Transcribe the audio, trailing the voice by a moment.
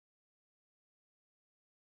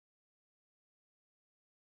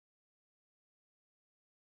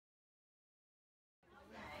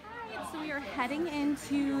heading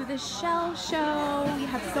into the shell show. We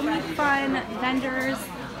have so many fun vendors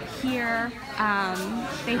here.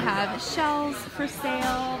 They have shells for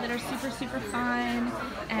sale that are super fun,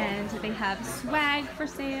 and they have swag for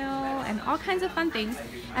sale and all kinds of fun things.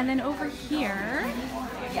 And then over here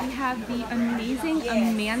we have the amazing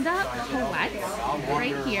Amanda Collette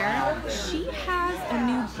right here. She has a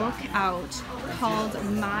new book out called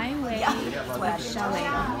My Way of Shelling,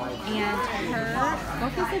 and her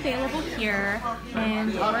book is available here,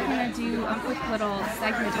 and we're going to do a quick little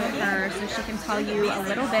segment with her so she can tell you a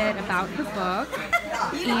little bit about her book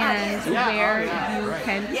and where you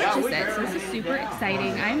can purchase it. So this is super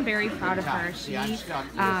exciting. I'm very proud of her. She,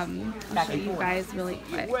 I'll show you guys really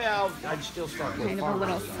quick. Kind of a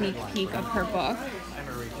little sneak peek of her book.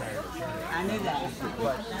 I knew that.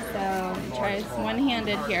 So try this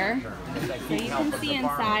one-handed here. So you can see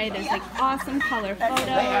inside there's like awesome color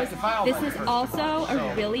photos. This is also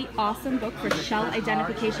a really awesome book for shell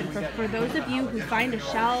identification. For those of you who find a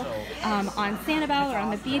shell on Sanibel or on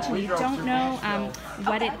the beach and you don't know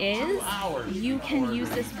what it is, you can use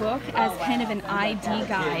this book as kind of an ID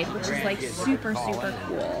guide, which is like super cool.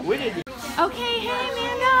 Okay, hey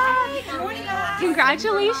Amanda! Good morning, guys.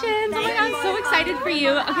 Congratulations! Oh my God, I'm so excited for you.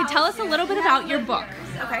 Okay, tell us a little bit about your book.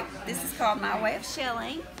 Okay, this is called My Way of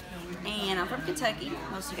Shelling, and I'm from Kentucky.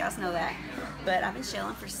 Most of you guys know that. But I've been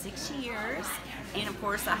shelling for 6 years, and of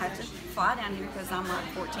course I have to fly down here because I'm like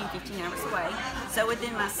 14-15 hours away. So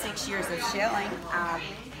within my 6 years of shelling, I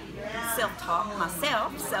self-taught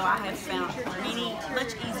myself, so I have found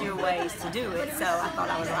much easier ways to do it. So I thought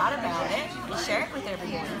I would write about it and share it with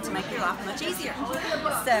everyone to make your life much easier.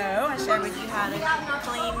 So I share with you how to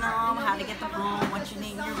clean them, how to get them home, what you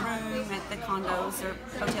need in your room at the condos or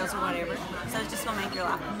hotels or whatever. So it's just going to make your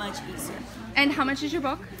life much easier. And how much is your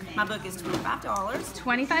book? My book is $25.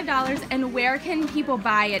 $25. And where can people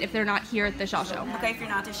buy it if they're not here at the Shell Show? Okay, if you're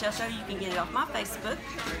not at the Shell Show, you can get it off my Facebook,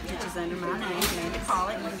 which is under my name, Amanda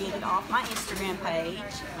Collette. You can get it off my Instagram page,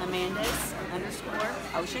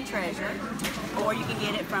 Amanda's_Ocean Treasure, or you can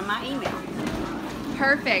get it from my email.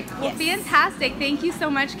 Perfect. Well, fantastic. Thank you so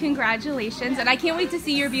much. Congratulations. And I can't wait to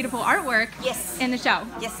see your beautiful artwork in the show.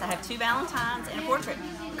 Yes, I have 2 Valentines and a portrait.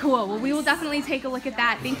 Cool. Well, we will definitely take a look at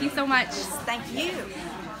that. Thank you so much. Thank you.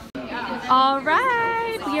 All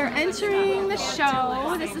right, we are entering the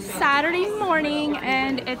show. This is Saturday morning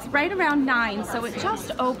and it's right around 9, so it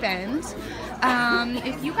just opened.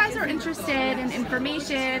 If you guys are interested in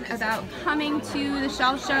information about coming to the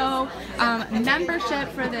Shell Show, membership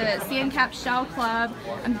for the Sanibel Shell Club,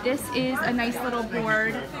 this is a nice little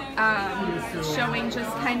board showing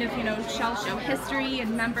just kind of, you know, Shell Show history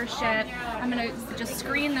and membership. I'm going to just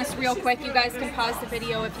screen this real quick. You guys can pause the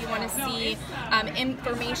video if you want to see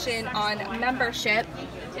information on membership.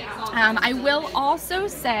 I will also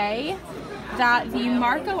say that the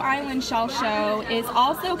Marco Island Shell Show is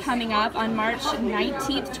also coming up on March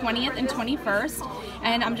 19th, 20th, and 21st.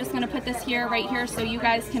 And I'm just going to put this here, right here, so you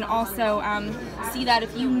guys can also see that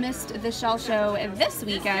if you missed the Shell Show this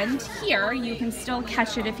weekend here, you can still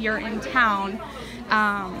catch it if you're in town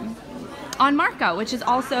on Marco, which is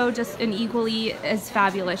also just an equally as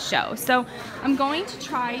fabulous show. So I'm going to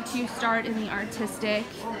try to start in the artistic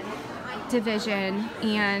division,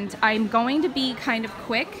 and I'm going to be kind of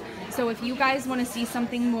quick. So if you guys want to see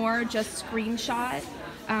something more, just screenshot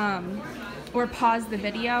or pause the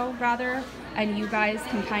video rather, and you guys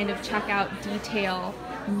can kind of check out detail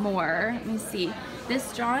more. Let me see.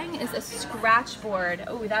 This drawing is a scratch board.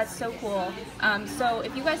 Oh, that's so cool. So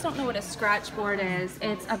if you guys don't know what a scratch board is,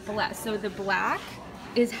 it's a black. So the black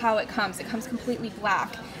is how it comes. It comes completely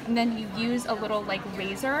black, and then you use a little like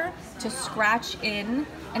razor to scratch in,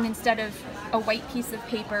 and instead of a white piece of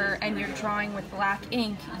paper and you're drawing with black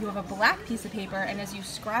ink, you have a black piece of paper, and as you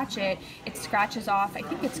scratch it, it scratches off, I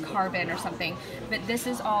think it's carbon or something, but this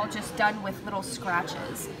is all just done with little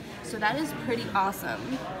scratches. So that is pretty awesome.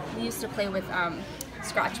 We used to play with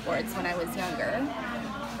scratch boards when I was younger.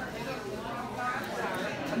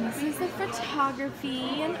 And this is the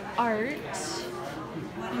photography and art.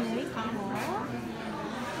 Very cool.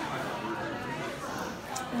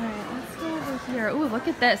 Alright, let's go over here. Ooh, look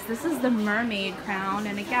at this. This is the mermaid crown.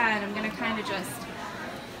 And again, I'm going to kind of just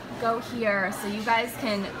go here so you guys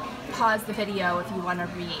can pause the video if you want to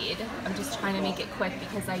read. I'm just trying to make it quick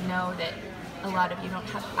because I know that a lot of you don't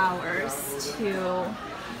have hours to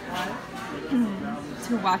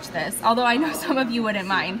watch this. Although I know some of you wouldn't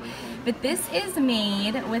mind. But this is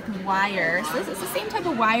made with wire. So this is the same type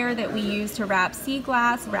of wire that we use to wrap sea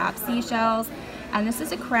glass, wrap seashells. And this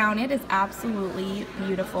is a crown. It is absolutely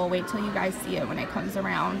beautiful. Wait till you guys see it when it comes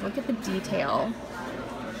around. Look at the detail.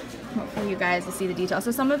 Hopefully you guys will see the details.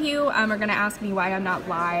 So some of you are gonna ask me why I'm not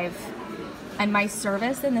live. And my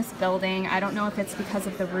service in this building, I don't know if it's because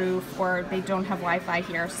of the roof or they don't have Wi-Fi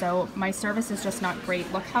here, so my service is just not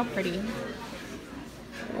great. Look how pretty.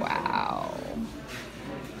 Wow.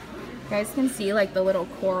 You guys can see like the little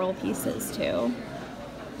coral pieces too.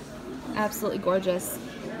 Absolutely gorgeous.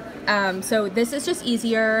 So this is just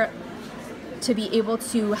easier to be able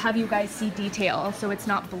to have you guys see detail so it's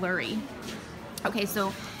not blurry. Okay,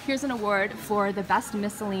 so here's an award for the best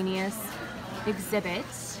miscellaneous exhibit.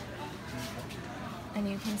 And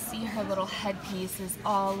you can see her little headpiece is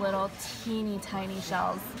all little teeny tiny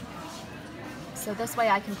shells. So this way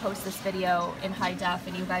I can post this video in high def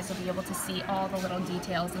and you guys will be able to see all the little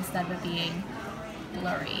details instead of it being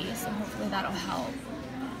blurry. So hopefully that'll help.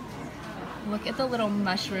 Look at the little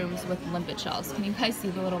mushrooms with limpet shells. Can you guys see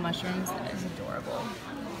the little mushrooms? That is adorable.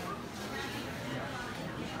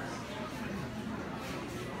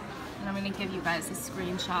 And I'm going to give you guys a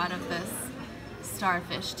screenshot of this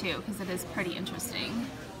starfish too, because it is pretty interesting.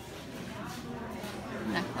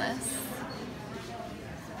 Necklace.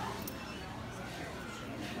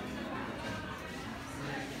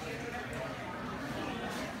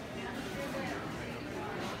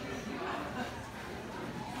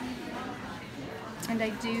 And I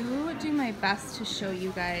do my best to show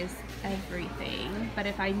you guys everything, but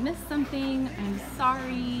if I miss something, I'm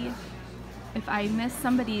sorry. If I miss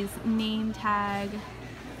somebody's name tag,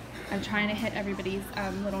 I'm trying to hit everybody's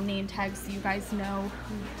little name tags so you guys know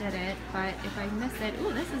who did it. But if I miss it,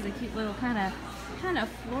 ooh, this is a cute little kind of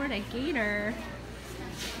Florida gator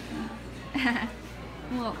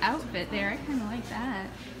little outfit there. I kind of like that.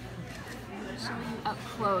 I'll show you up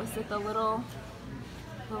close at the little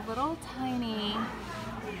tiny.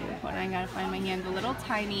 Hold on, I gotta find my hand. The little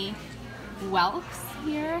tiny whelks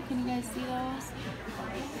here. Can you guys see those?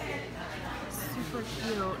 Super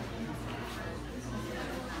cute.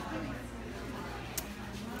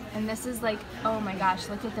 And this is like, oh my gosh,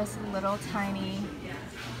 look at this little tiny,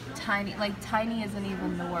 like tiny isn't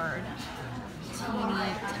even the word.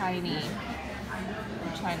 Teeny tiny.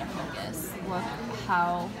 I'm trying to focus. Look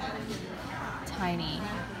how tiny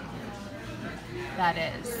that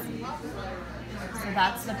is. So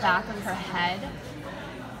that's the back of her head.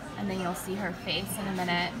 And then you'll see her face in a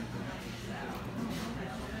minute.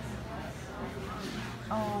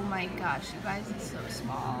 Oh my gosh, you guys, it's so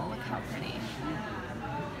small. Look how pretty.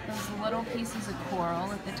 Those little pieces of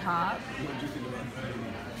coral at the top.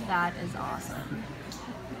 That is awesome.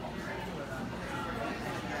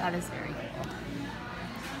 That is very cool.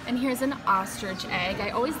 And here's an ostrich egg. I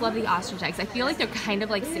always love the ostrich eggs. I feel like they're kind of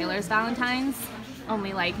like Sailor's Valentines,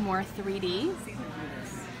 only like more 3D.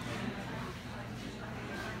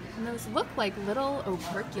 And those look like little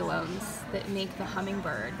operculums that make the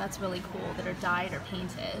hummingbird. That's really cool, that are dyed or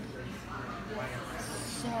painted.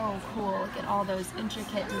 So cool. Look at all those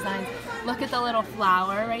intricate designs. Look at the little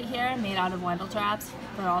flower right here made out of Wendell traps.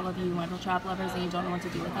 For all of you Wendell trap lovers and you don't know what to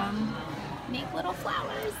do with them, make little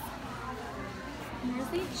flowers. Here's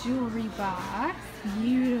the jewelry box.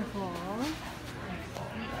 Beautiful.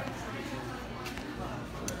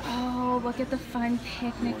 Oh, look at the fun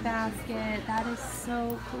picnic basket. That is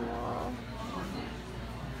so cool.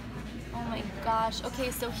 Oh my gosh.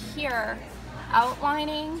 Okay, so here,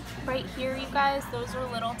 outlining right here, you guys, those are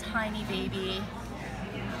little tiny baby,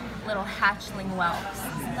 little hatchling whelks.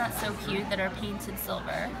 Isn't that so cute that are painted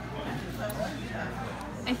silver?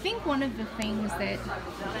 I think one of the things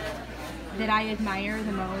that I admire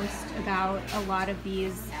the most about a lot of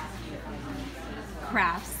these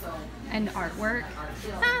crafts and artwork.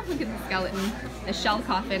 Look at the skeleton, a shell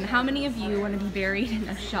coffin. How many of you want to be buried in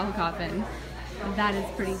a shell coffin? That is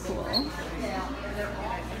pretty cool.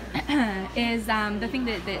 Is the thing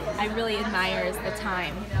that I really admire is the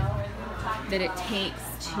time that it takes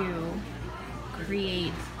to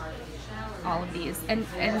create all of these, and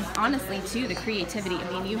honestly too, the creativity.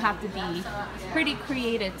 I mean, you have to be pretty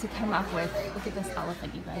creative to come up with, look at this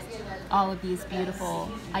elephant, you guys, all of these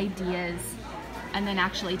beautiful ideas, and then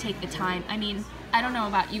actually take the time. I mean, I don't know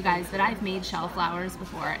about you guys, but I've made shell flowers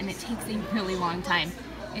before, and it takes a really long time.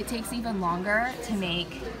 It takes even longer to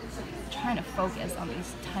make, trying to focus on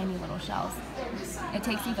these tiny little shells. It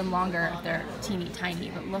takes even longer if they're teeny tiny,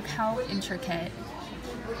 but look how intricate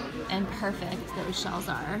and perfect those shells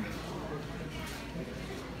are.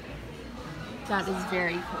 That is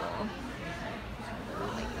very cool. Oh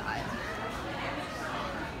my god.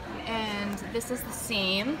 And this is the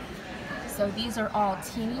same. So these are all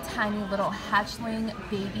teeny tiny little hatchling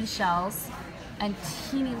baby shells and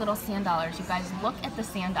teeny little sand dollars. You guys, look at the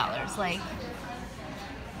sand dollars. Like,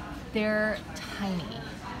 they're tiny.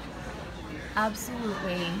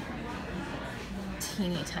 Absolutely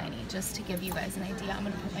teeny tiny, just to give you guys an idea. I'm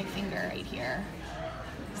gonna put my finger right here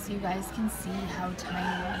so you guys can see how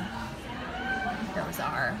tiny those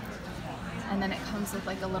are. And then it comes with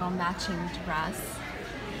like a little matching dress.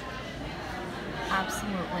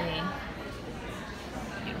 Absolutely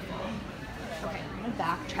beautiful. Okay, I'm gonna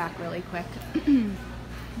backtrack really quick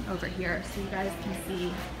over here so you guys can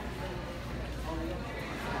see.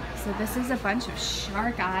 So this is a bunch of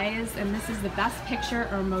shark eyes, and this is the Best Picture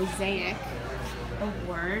or Mosaic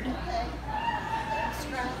Award.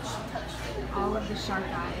 All of the shark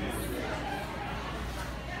eyes.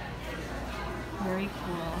 Very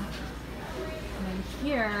cool. And then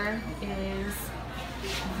here is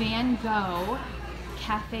Van Gogh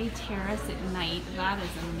Cafe Terrace at Night. That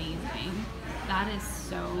is amazing. That is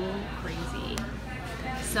so crazy.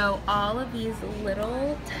 So all of these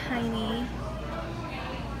little tiny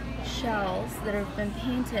shells that have been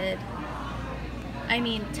painted, I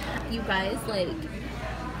mean, you guys, like,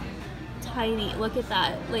 tiny, look at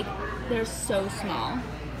that, like, they're so small,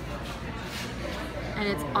 and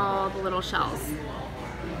it's all the little shells.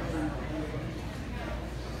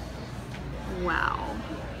 Wow,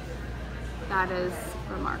 that is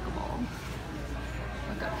remarkable.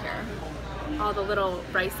 Look up here, all the little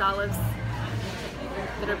rice olives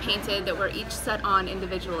that are painted that were each set on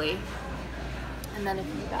individually. And then if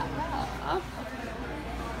you back up,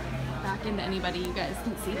 back into anybody, you guys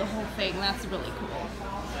can see the whole thing. That's really cool.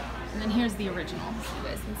 And then here's the original, so you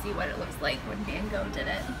guys can see what it looks like when Van Gogh did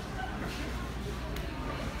it.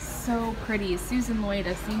 So pretty. Susan Lloyd,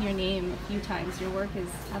 I've seen your name a few times. Your work is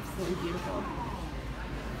absolutely beautiful.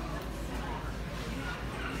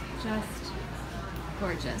 Just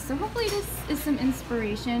gorgeous. So hopefully this is some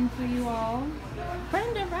inspiration for you all.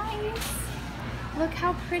 Brenda Rice. Look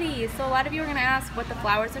how pretty. So a lot of you are going to ask what the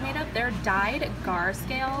flowers are made of. They're dyed gar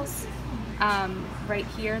scales right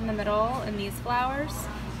here in the middle in these flowers.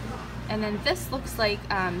 And then this looks like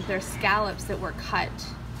they're scallops that were cut.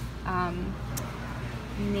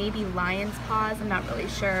 Maybe lion's paws, I'm not really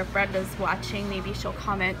sure. If Brenda's watching, maybe she'll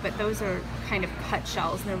comment, but those are kind of cut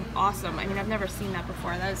shells. They're awesome. I mean, I've never seen that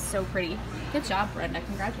before. That is so pretty. Good job, Brenda.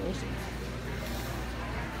 Congratulations.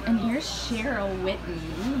 And here's Cheryl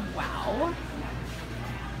Witten. Wow.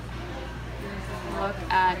 Look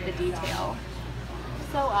at the detail.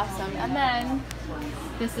 So awesome. And then,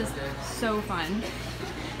 this is so fun.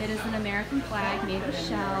 It is an American flag made of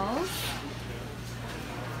shells.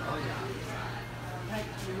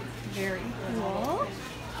 Very cool.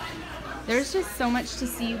 There's just so much to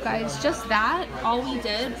see, you guys. Just that, all we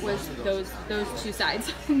did was those two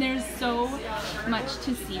sides. And there's so much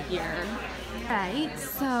to see here. Alright,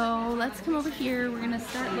 so let's come over here. We're gonna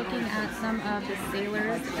start looking at some of the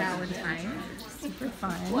Sailor's Valentine. Super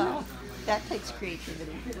fun. Well, that takes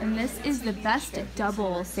creativity. And this is the best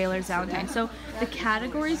double Sailor's Valentine. So the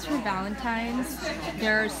categories for Valentines,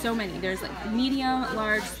 there are so many. There's like medium,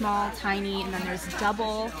 large, small, tiny, and then there's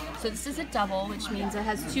double. So this is a double, which means it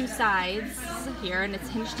has two sides here and it's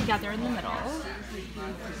hinged together in the middle.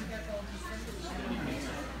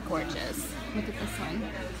 Gorgeous. Look at this one.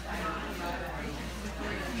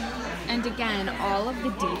 And again, all of the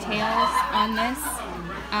details on this,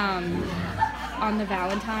 on the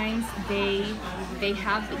Valentines, they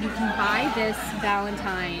have, you can buy this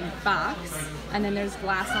Valentine box, and then there's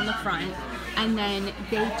glass on the front, and then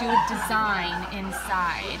they do a design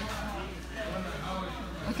inside.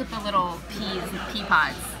 Look at the little peas and pea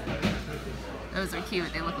pods. Those are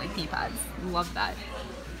cute. They look like pea pods. Love that.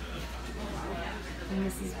 And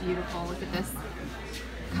this is beautiful. Look at this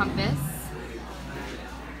compass.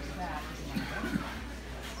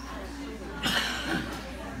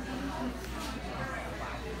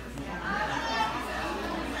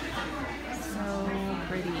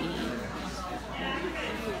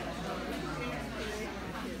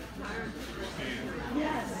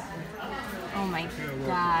 Oh my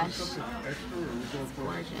gosh, it's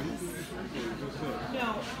gorgeous.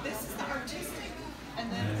 No, this is the artistic,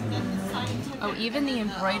 and then the scientific. Oh, even the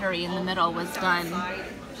embroidery in the middle was done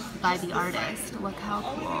by the artist. Look how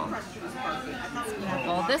cool. It's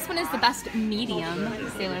beautiful. This one is the best medium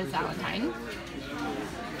Sailor's Valentine.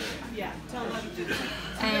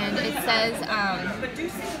 And it says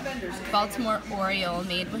Baltimore Oriole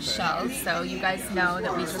made with shells. So you guys know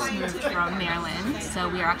that we just moved from Maryland, so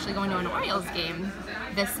we are actually going to an Orioles game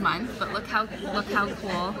this month. But look how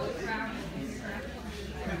cool.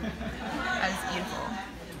 That is beautiful.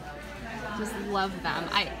 Just love them.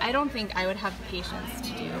 I don't think I would have the patience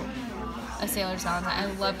to do a Sailor's Valentine. I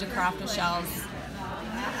love to craft with shells,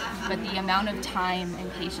 but the amount of time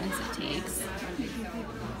and patience it takes.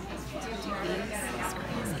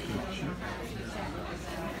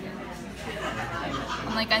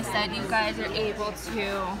 And like I said, you guys are able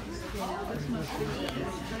to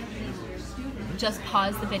just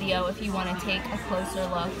pause the video if you want to take a closer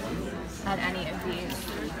look at any of these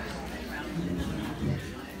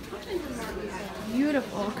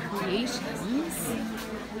beautiful creations.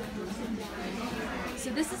 So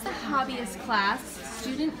this is the hobbyist class,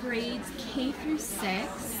 student grades K through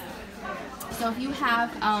 6. So if you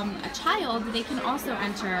have a child, they can also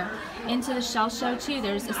enter into the shell show too.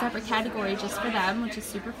 There's a separate category just for them, which is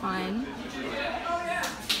super fun.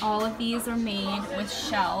 All of these are made with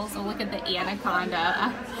shells. Oh, look at the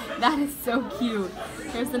anaconda. That is so cute.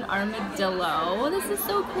 Here's an armadillo. This is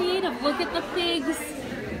so creative. Look at the pigs.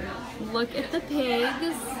 Look at the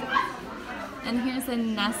pigs. And here's a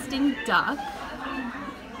nesting duck.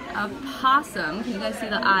 A possum. Can you guys see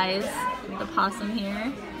the eyes of the possum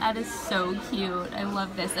here? That is so cute. I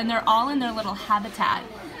love this. And they're all in their little habitat.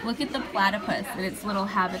 Look at the platypus in its little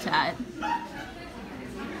habitat.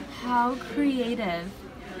 How creative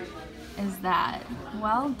is that?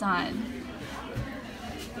 Well done.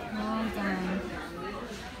 Well done.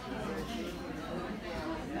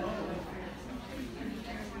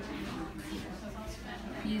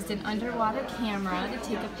 Used an underwater camera to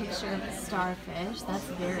take a picture of the starfish. That's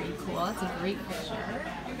very cool. That's a great picture.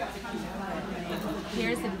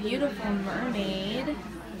 Here's a beautiful mermaid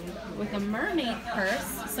with a mermaid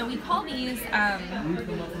purse. So we call these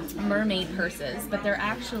mermaid purses, but they're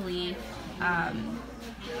actually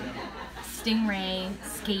stingray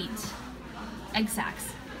skate egg sacs,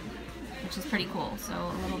 which is pretty cool. So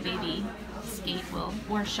a little baby skate will,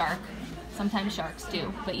 or shark. Sometimes sharks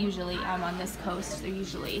do, but usually on this coast, they're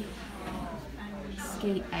usually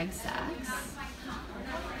skate egg sacs.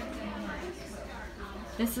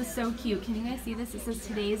 This is so cute. Can you guys see this? This is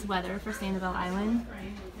today's weather for Sanibel Island.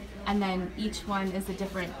 And then each one is a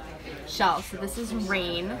different shell. So this is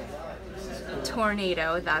rain,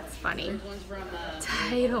 tornado, that's funny,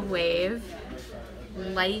 tidal wave,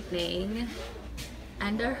 lightning,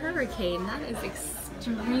 and a hurricane. That is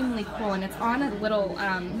extremely cool. And it's on a little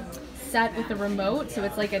set with a remote, so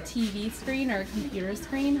it's like a TV screen or a computer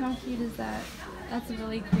screen. How cute is that? That's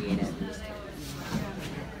really creative.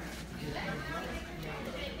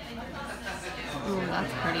 Ooh,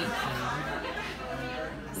 that's pretty.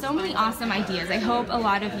 So many awesome ideas. I hope a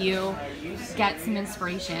lot of you get some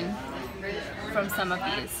inspiration from some of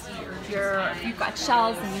these. If you've got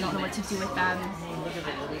shells and you don't know what to do with them,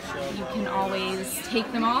 you can always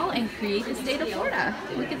take them all and create the state of Florida.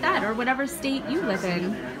 Look at that, or whatever state you live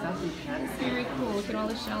in. That's very cool. Look at all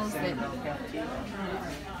the shells that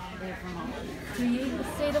create the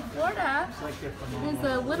state of Florida. There's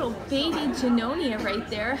a little baby Genonia right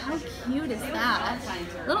there. How cute is that?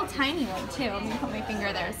 Little tiny one too. I'm gonna put my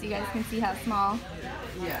finger there so you guys can see how small.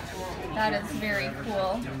 That is very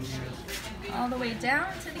cool. All the way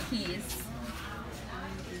down to the keys.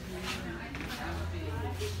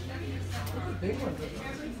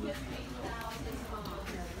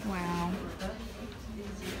 Wow.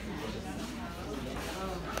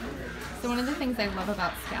 So one of the things I love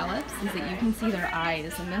about scallops is that you can see their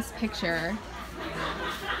eyes, and this picture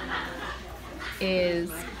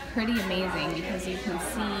is pretty amazing because you can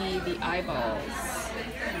see the eyeballs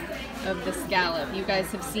of the scallop. You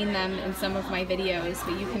guys have seen them in some of my videos,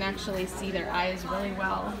 but you can actually see their eyes really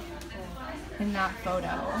well in that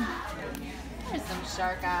photo. There's some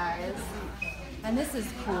shark eyes. And this is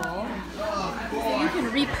cool. So you can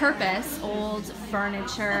repurpose old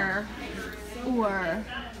furniture, or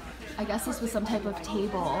I guess this was some type of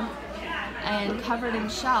table, and covered in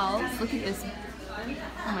shells. Look at this.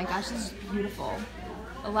 Oh my gosh, this is beautiful.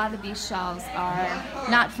 A lot of these shells are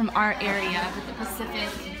not from our area, but the Pacific.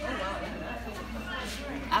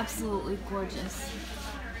 Absolutely gorgeous.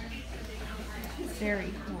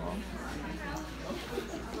 Very cool.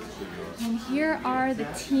 And here are the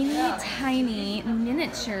teeny tiny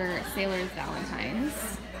miniature Sailor's Valentines.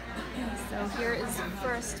 So here is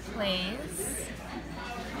first place.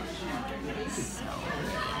 So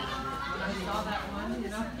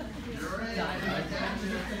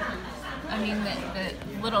I mean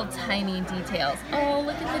the little tiny details. Oh,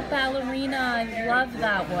 look at the ballerina. I love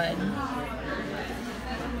that one.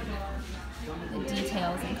 The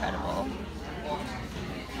detail is incredible.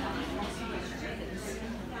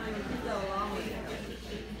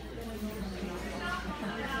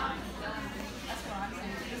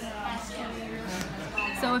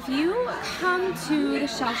 So if you come to the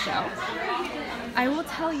Shell Show, I will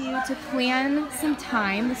tell you to plan some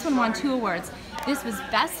time. This one won 2 awards. This was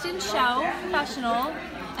Best in Show Professional,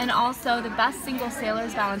 And also the best single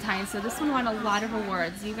sailors Valentine. So this one won a lot of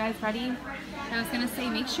awards. You guys ready? I was gonna say,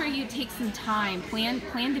 make sure you take some time. Plan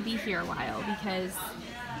to be here a while, because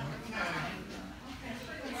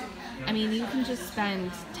I mean, you can just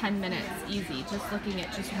spend 10 minutes easy just looking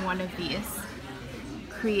at just one of these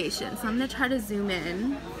creations. So I'm gonna try to zoom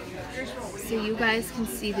in so you guys can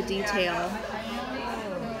see the detail.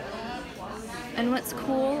 And what's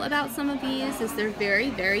cool about some of these is they're very,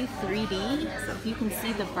 very 3D. So if you can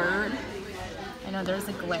see the bird, I know there's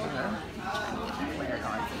a glare. I'm trying to get the glare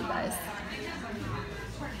going for you guys.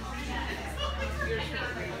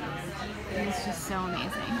 It's just so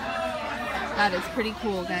amazing. That is pretty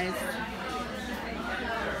cool, guys.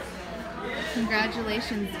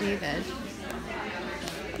 Congratulations, David.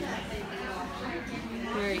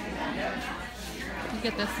 Very cool. You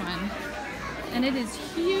get this one. And it is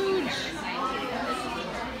huge.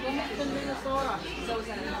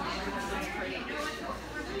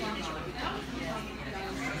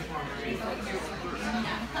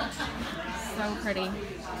 So pretty.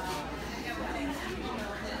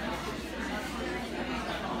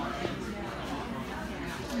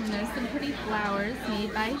 And there's some pretty flowers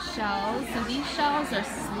made by shells. So these shells are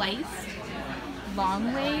sliced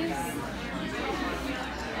long ways,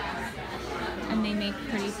 and they make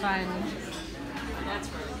pretty fun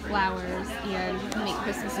flowers, and you can make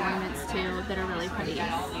Christmas ornaments too that are really pretty.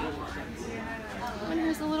 And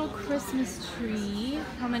here's a little Christmas tree.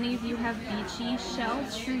 How many of you have beachy shell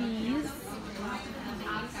trees?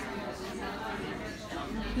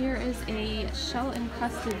 Here is a shell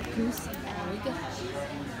encrusted goose egg.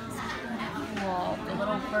 Cool. The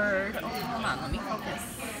little bird. Oh, hold on, let me focus.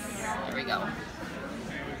 There we go.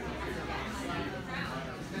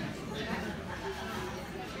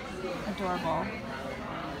 Adorable.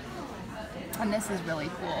 And this is really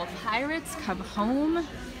cool. Pirates come home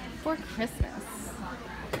for Christmas.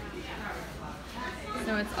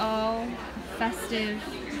 So it's all festive.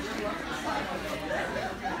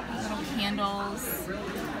 Little candles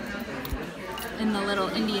in the little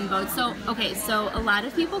Indian boats. So, okay, so a lot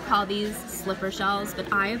of people call these slipper shells,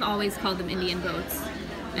 but I've always called them Indian boats.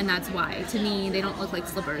 And that's why. To me, they don't look like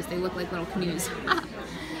slippers. They look like little canoes.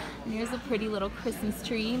 And here's a pretty little Christmas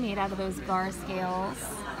tree made out of those gar scales.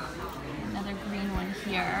 Another green one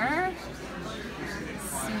here.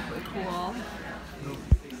 Super cool.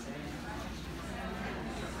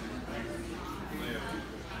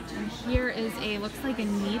 And here is a, looks like a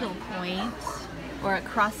needle point, or a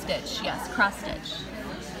cross stitch. Yes, cross stitch.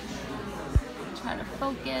 Try to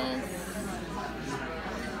focus.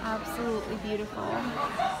 Absolutely beautiful.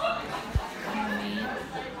 Handmade.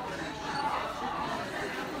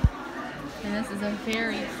 And this is a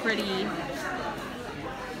very pretty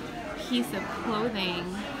piece of clothing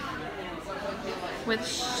with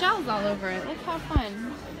shells all over it. Look how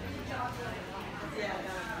fun.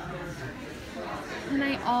 And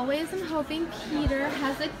I always am hoping Peter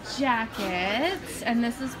has a jacket, and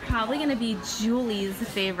this is probably going to be Julie's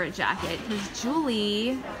favorite jacket, because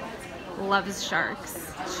Julie loves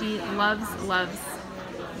sharks. She loves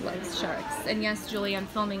sharks. And yes, Julie, I'm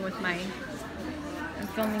filming with my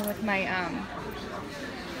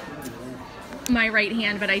my right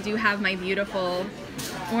hand, but I do have my beautiful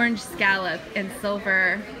orange scallop and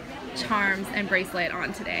silver charms and bracelet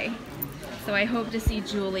on today. So I hope to see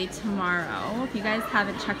Julie tomorrow. If you guys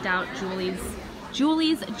haven't checked out Julie's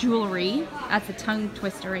Jewelry, that's a tongue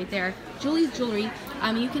twister right there. Julie's Jewelry.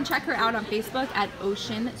 You can check her out on Facebook at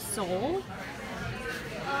Ocean Soul.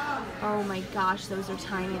 Oh my gosh, those are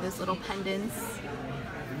tiny, those little pendants.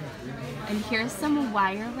 And here's some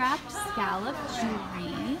wire wrapped scallop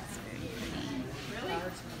jewelry. It's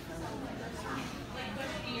very pretty.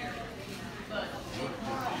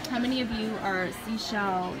 How many of you are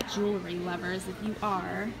seashell jewelry lovers? If you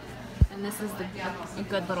are, then this is a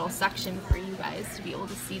good little section for you guys to be able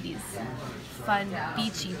to see these fun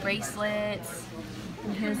beachy bracelets.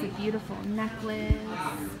 And here's a beautiful necklace.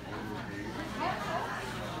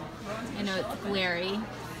 I know it's glary.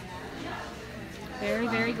 Very,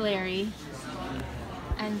 very glary.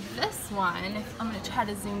 And this one, I'm going to try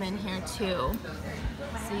to zoom in here too,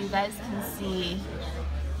 so you guys can see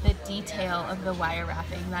the detail of the wire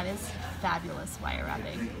wrapping. That is fabulous wire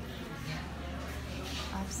wrapping.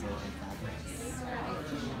 Absolutely fabulous.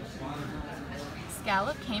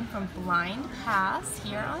 Scallop came from Blind Pass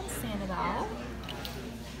here on Sanibel.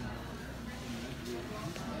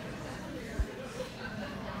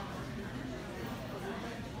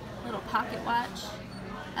 Little pocket watch.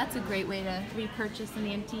 That's a great way to repurchase an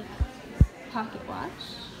antique pocket watch.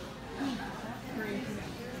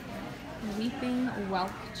 Weeping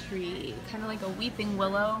Whelk tree. Kind of like a weeping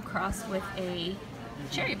willow crossed with a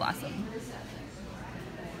cherry blossom.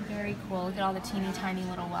 Very cool. Look at all the teeny tiny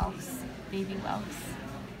little whelks, baby whelks.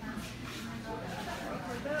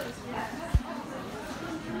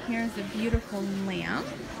 Here's a beautiful lamp.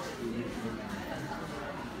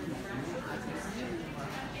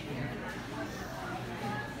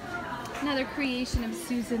 Another creation of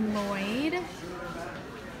Susan Lloyd.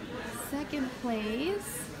 Second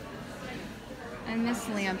place. And this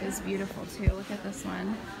lamp is beautiful too. Look at this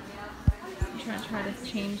one. I'm trying to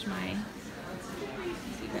change my,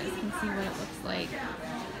 so you guys can see what it looks like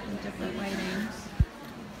in different lighting.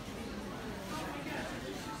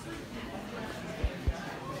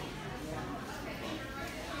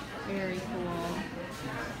 Very cool.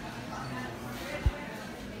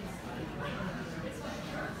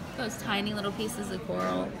 Those tiny little pieces of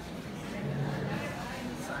coral.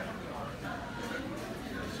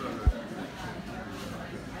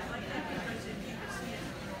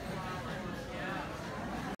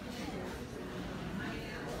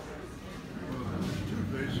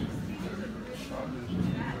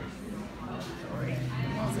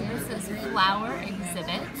 So this is flower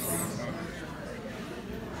exhibits.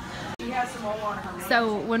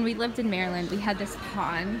 So when we lived in Maryland, we had this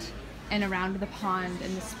pond, and around the pond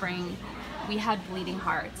in the spring, we had bleeding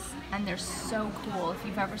hearts, and they're so cool. If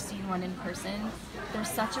you've ever seen one in person, they're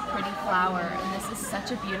such a pretty flower, and this is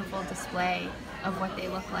such a beautiful display of what they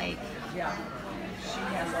look like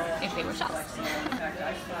if they were shells.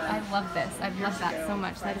 I love this. I love that so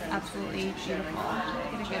much. That is absolutely beautiful.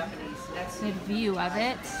 Get a good view of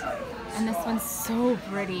it. And this one's so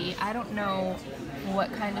pretty. I don't know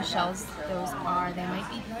what kind of shells those are. They might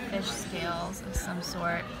be fish scales of some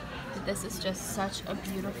sort. But this is just such a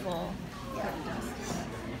beautiful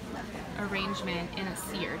arrangement in a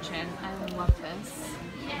sea urchin. I love this.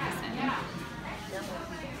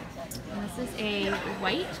 And this is a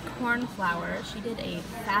white cornflower. She did a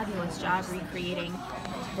fabulous job recreating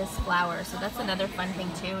this flower. So that's another fun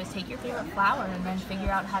thing too, is take your favorite flower and then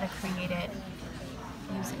figure out how to create it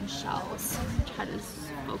using shells. Try to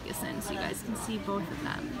focus in so you guys can see both of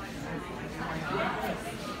them.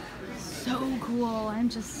 So cool. I'm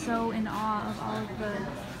just so in awe of all of the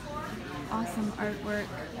awesome artwork.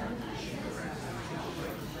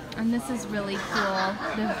 And this is really cool.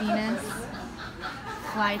 The Venus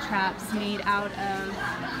fly traps made out of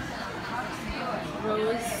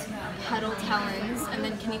rose petal talons. And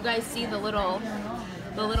then can you guys see the little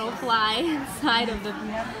fly inside of the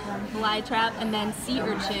fly trap, and then sea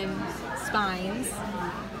urchin spines.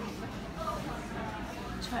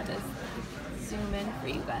 Try to zoom in for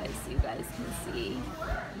you guys so you guys can see.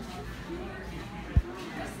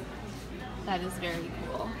 That is very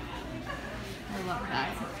cool. I love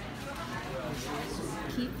that.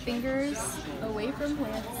 Keep fingers away from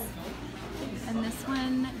plants. And this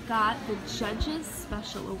one got the Judges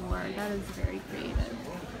Special Award. That is very creative.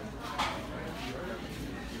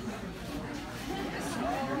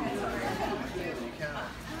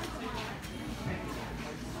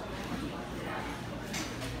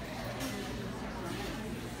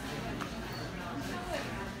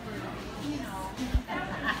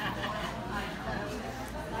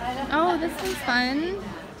 Oh, this one's fun.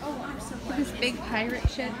 This big pirate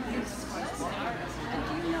ship.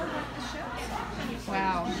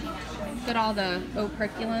 Wow. Look at all the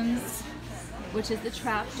operculums, which is the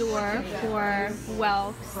trap door for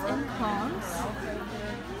whelks and conchs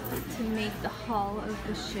to make the hull of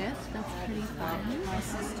the ship. That's pretty fun.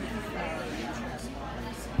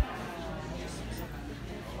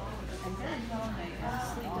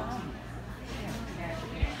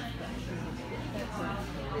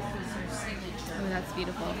 Oh, that's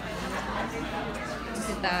beautiful. Look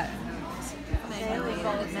at that.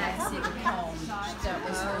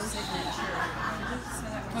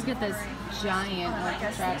 Look at this giant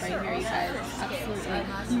trap right here, you guys. Absolutely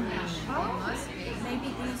huge. Maybe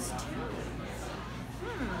these two.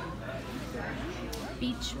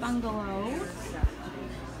 Beach bungalow.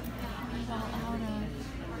 All out of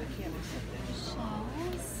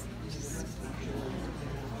shells.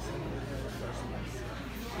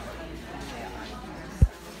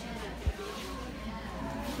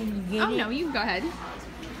 Oh no, you can go ahead.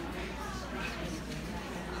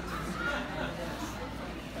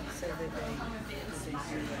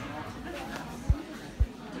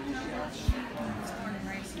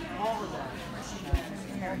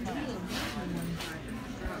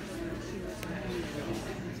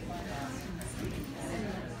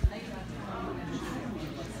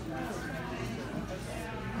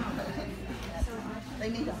 They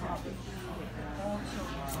need a hobby.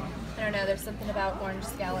 I don't know, there's something about orange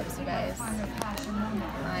scallops, you guys.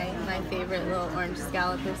 My favorite little orange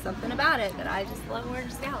scallop, there's something about it that I just love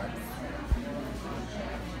orange scallops.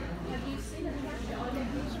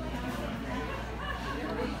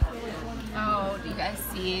 Oh, do you guys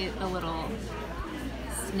see the little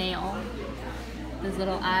snail? Those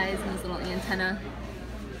little eyes and those little antenna.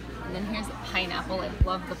 And then here's a pineapple. I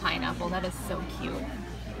love the pineapple. That is so cute.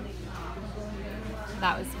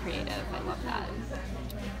 That was creative. I love that.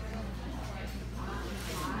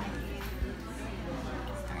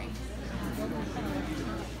 Sorry.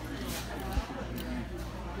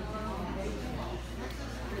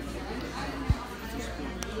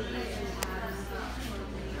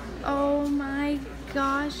 Oh my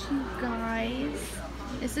gosh, you guys.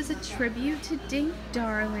 This is a tribute to Dave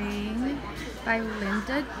Darling by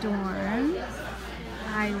Linda Dorn.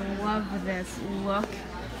 I love this. Look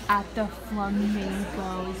at the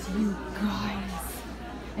flamingos, you guys.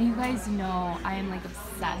 And you guys know I am like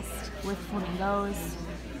obsessed with flamingos.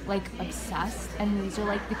 Like obsessed. And these are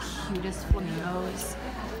like the cutest flamingos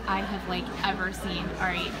I have like ever seen.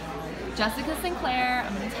 Alright, Jessica Sinclair,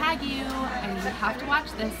 I'm gonna tag you and you have to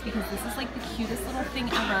watch this because this is like the cutest little thing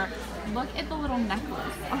ever. Look at the little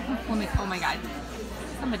necklace of the flamingo. Oh my god.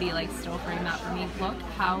 Somebody like still frame that for me. Look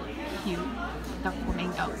how cute the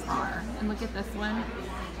flamingos are. And look at this one.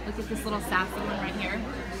 Look at this little sassy one right here.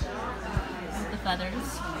 With the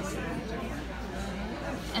feathers.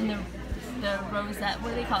 And the rosette, what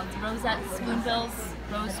do they call it? Rosette spoonbills.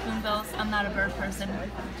 Rose spoonbills. I'm not a bird person.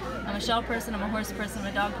 I'm a shell person, I'm a horse person, I'm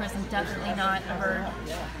a dog person, definitely not a bird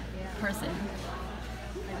person.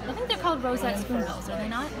 I think they're called rosette spoonbills, are they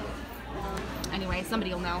not? Anyway,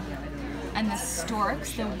 somebody will know. And the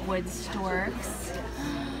storks, the wood storks.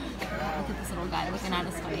 Look at this little guy looking at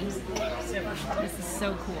his face. This is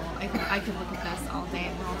so cool. I could look at this all day.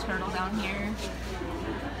 A little turtle down here.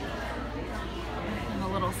 And the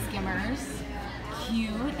little skimmers.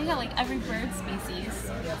 Cute. They got like every bird species.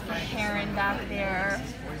 A heron back there.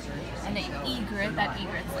 And an egret. That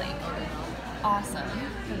egret's like awesome.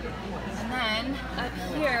 And then up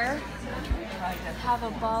here, have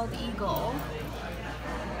a bald eagle.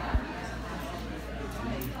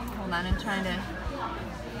 Hold on, I'm trying to.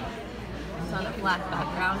 It's on a black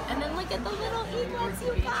background. And then look at the little eaglets,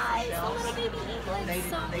 you guys. The little baby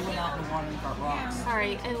eaglets. They went out in the water and got rocks.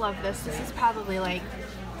 Alright, I love this. This is probably like,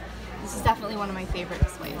 this is definitely one of my favorite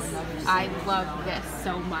displays. I love this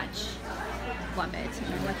so much. Love it.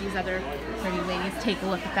 And let these other pretty ladies take a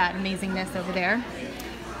look at that amazingness over there.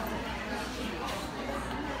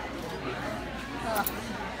 Oh,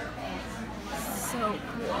 so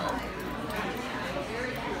cool.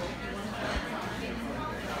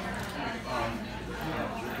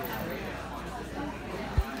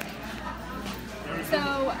 So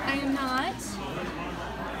I am not,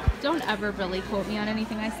 don't ever really quote me on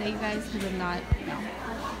anything I say, you guys, because I'm not, no,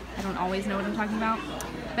 I don't always know what I'm talking about,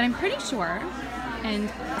 but I'm pretty sure, and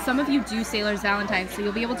some of you do Sailor's Valentine's, so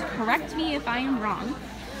you'll be able to correct me if I am wrong,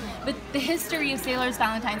 but the history of Sailor's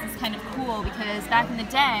Valentine's is kind of cool because back in the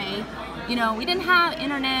day, you know, we didn't have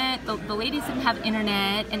internet, the ladies didn't have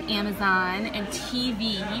internet and Amazon and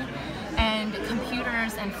TV and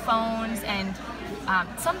computers and phones and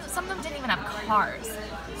some of them didn't even have cars.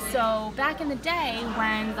 So back in the day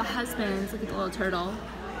when the husbands, look at the little turtle.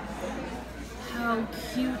 How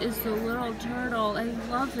cute is the little turtle? I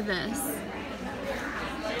love this.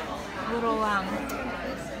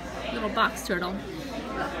 Little box turtle.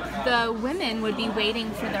 The women would be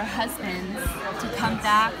waiting for their husbands to come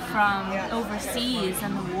back from overseas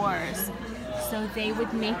and the wars. So they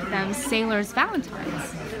would make them Sailor's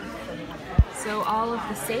Valentines. So all of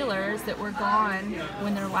the sailors that were gone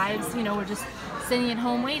when their wives, you know, were just sitting at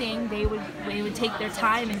home waiting, they would take their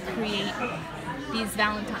time and create these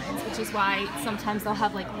Valentines, which is why sometimes they'll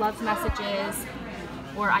have like love messages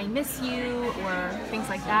or I miss you or things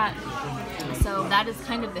like that. So that is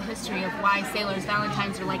kind of the history of why Sailor's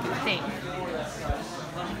Valentines are like a thing.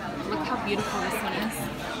 Look how beautiful this one is.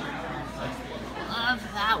 Love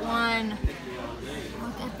that one.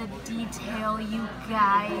 Look at the detail, you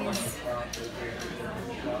guys.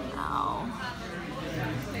 Wow. So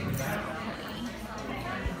pretty.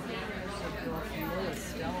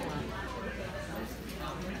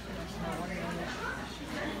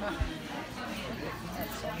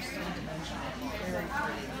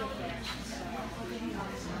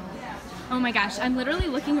 Oh my gosh, I'm literally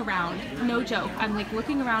looking around. No joke. I'm like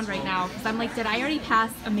looking around right now because I'm like, did I already pass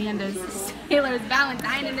Amanda's Sailor's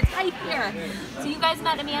Valentine? And it's right here. So you guys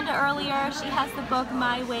met Amanda earlier. She has the book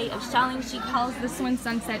My Way of Shelling. She calls this one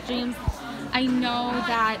Sunset Dreams. I know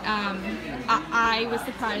that I was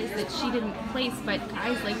surprised that she didn't place, but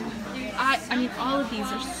guys, like, I mean, all of these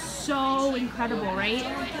are so incredible, right?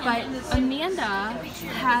 But Amanda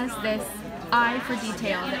has this eye for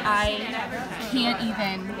detail that I can't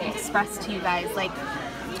even express to you guys. Like,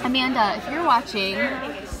 Amanda, if you're watching,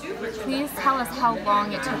 please tell us how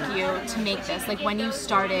long it took you to make this, like when you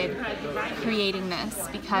started creating this,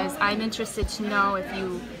 because I'm interested to know if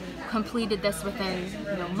you completed this within,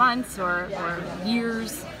 you know, months or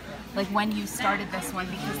years, like when you started this one,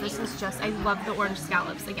 because this is just, I love the orange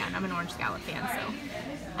scallops. Again, I'm an orange scallop fan, so,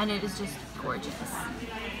 and it is just gorgeous.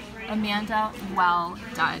 Amanda, well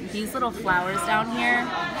done. These little flowers down here,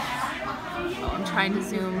 oh, I'm trying to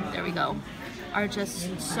zoom, there we go, are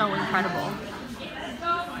just so incredible.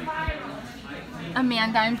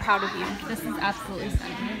 Amanda, I'm proud of you. This is absolutely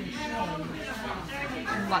stunning.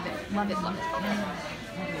 Love it, love it, love it.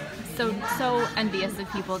 So envious of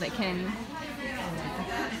people that can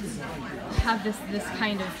have this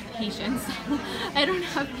kind of patience. I don't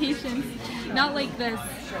have patience. Not like this.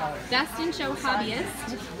 Best in Show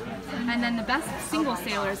Hobbyist, and then the Best Single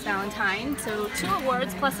Sailors Valentine. So 2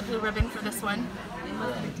 awards plus a blue ribbon for this one.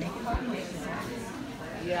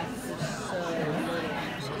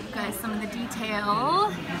 Show you guys some of the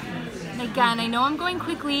detail. And again, I know I'm going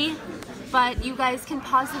quickly, but you guys can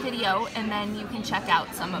pause the video and then you can check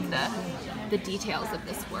out some of the details of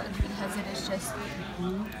this work, because it is just,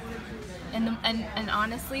 and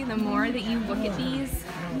honestly, the more that you look at these,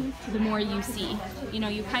 the more you see. You know,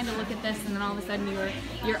 you kind of look at this and then all of a sudden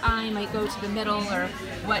your eye might go to the middle or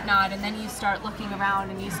whatnot, and then you start looking around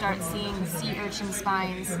and you start seeing sea urchin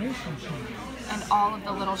spines and all of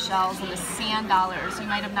the little shells and the sand dollars. You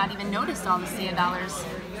might have not even noticed all the sand dollars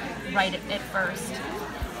right at first.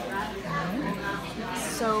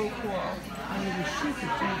 So cool.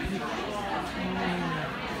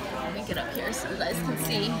 Let me get up here so you guys can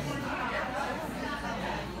see.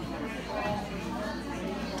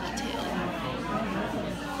 Detail.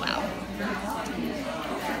 Wow.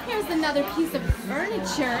 Here's another piece of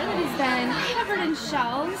furniture that has been covered in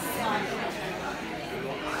shells.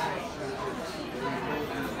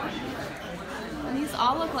 And these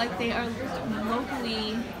all look like they are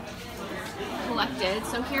locally collected.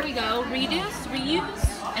 So here we go, reduce, reuse,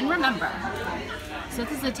 and remember. So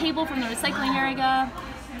this is a table from the recycling area,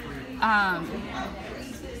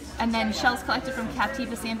 and then shells collected from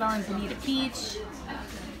Captiva, Sanibel, and Bonita Beach.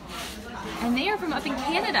 And they are from up in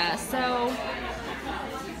Canada, so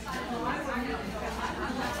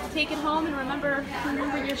take it home and remember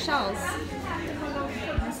your shells.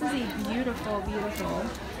 This is a beautiful, beautiful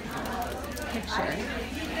picture.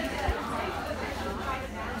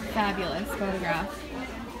 Fabulous photograph.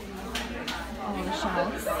 All the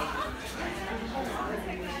shells.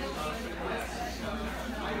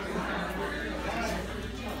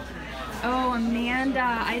 Oh,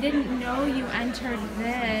 Amanda, I didn't know you entered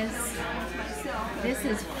this. This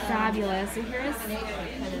is fabulous. So here's the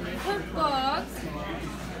cookbook.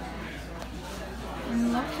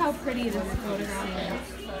 And look how pretty this photograph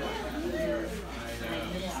is.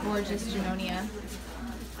 Gorgeous Junonia.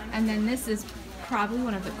 And then this is probably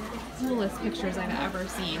one of the coolest pictures I've ever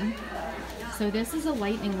seen. So this is a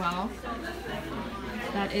lightning well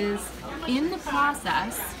that is in the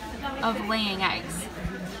process of laying eggs.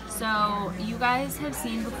 So you guys have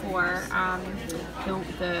seen before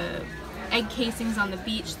the egg casings on the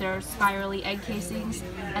beach. There are spirally egg casings,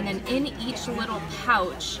 and then in each little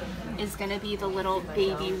pouch is going to be the little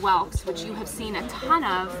baby whelks, which you have seen a ton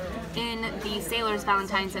of in the Sailors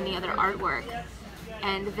Valentines and the other artwork.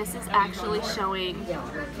 And this is actually showing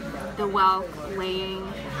the whelk laying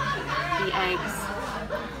the eggs.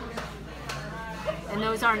 And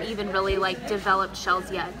those aren't even really like developed shells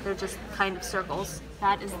yet. They're just kind of circles.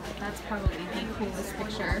 That's probably the coolest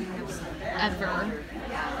picture ever.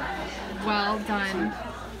 Well done,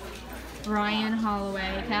 Brian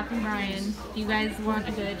Holloway, Captain Brian. If you guys want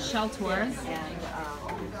a good shell tour,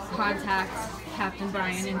 contact Captain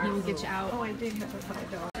Brian and he will get you out. Oh, I did have a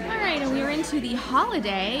 $5. Alright, and we are into the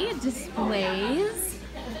holiday displays.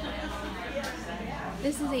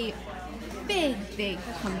 This is a big, big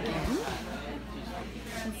pumpkin.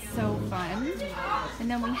 It's so fun. And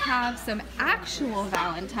then we have some actual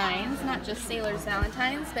Valentines, not just Sailors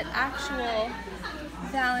Valentines, but actual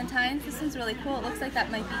Valentines. This one's really cool. It looks like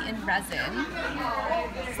that might be in resin.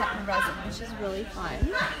 Set in resin, which is really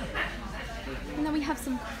fun. And then we have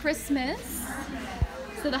some Christmas.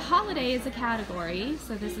 So the holiday is a category.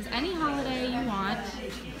 So this is any holiday you want.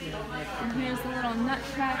 And here's the little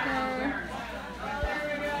nutcracker.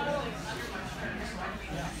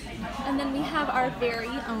 And then we have our very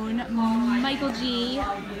own Michael G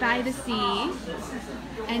by the Sea.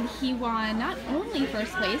 And he won not only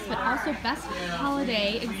first place, but also best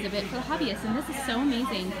holiday exhibit for the hobbyists. And this is so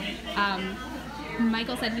amazing.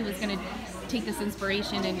 Michael said he was going to take this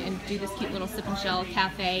inspiration and do this cute little sip and shell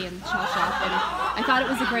cafe and shell shop, and I thought it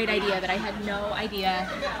was a great idea, but I had no idea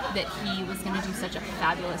that he was going to do such a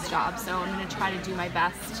fabulous job. So I'm going to try to do my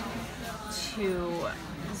best to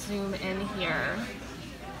zoom in here.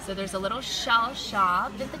 So there's a little shell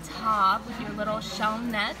shop at the top with your little shell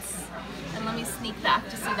nets, and let me sneak back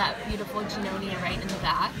to see that beautiful Genonia right in the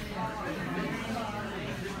back.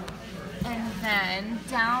 And then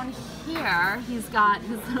down here, he's got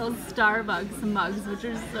his little Starbucks mugs, which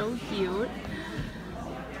are so cute.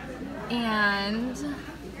 And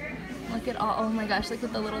look at all, oh my gosh, look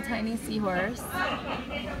at the little tiny seahorse.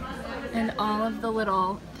 And all of the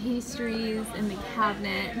little pastries in the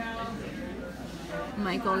cabinet.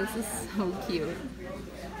 Michael, this is so cute.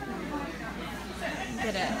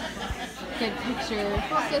 Get a good picture.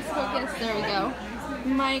 Focus, focus, there we go.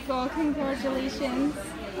 Michael, congratulations.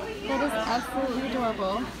 That is absolutely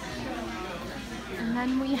adorable. And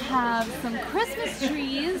then we have some Christmas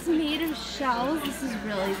trees made of shells. This is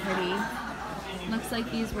really pretty. Looks like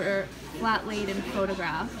these were flat laid and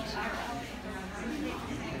photographed.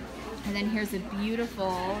 And then here's a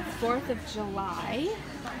beautiful 4th of July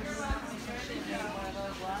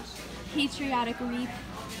patriotic wreath.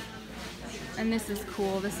 And this is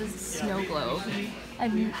cool. This is a snow globe. I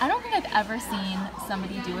don't think I've ever seen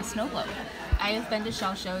somebody do a snow globe. I have been to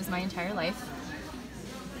shell shows my entire life,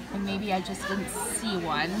 and maybe I just didn't see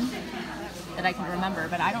one that I can remember,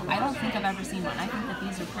 but I don't think I've ever seen one. I think that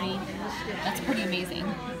these are that's pretty amazing.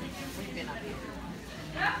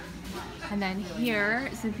 And then here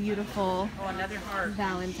is a beautiful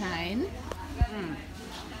Valentine.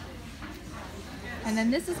 And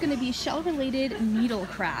then this is going to be shell-related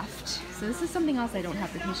needlecraft. So this is something else I don't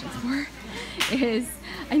have the patience for.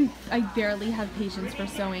 I barely have patience for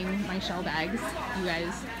sewing my shell bags, you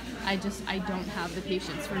guys. I don't have the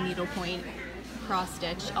patience for needlepoint cross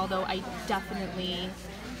stitch, although I definitely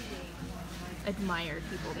admire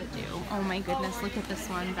people that do. Oh my goodness, look at this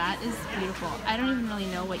one. That is beautiful. I don't even really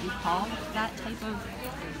know what you call that type of,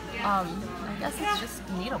 I guess it's just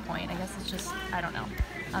needlepoint. I guess it's just, I don't know.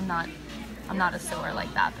 I'm not a sewer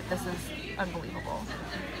like that, but this is unbelievable.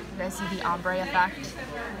 You guys see the ombre effect?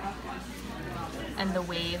 And the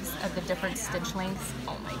waves of the different stitch lengths.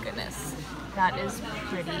 Oh my goodness. That is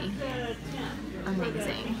pretty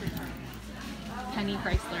amazing. Penny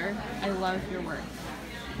Chrysler, I love your work.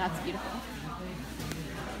 That's beautiful.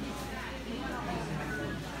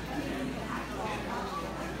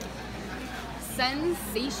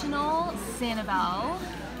 Sensational Sanibel.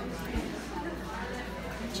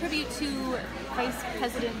 Tribute to Vice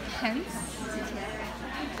President Pence.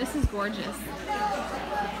 This is gorgeous.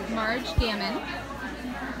 Marge Gammon.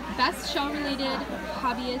 Best Shell-Related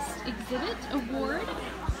Hobbyist Exhibit Award.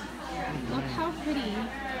 Look how pretty.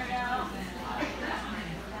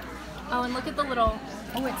 Oh, and look at the little,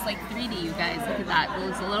 oh, it's like 3D, you guys. Look at that.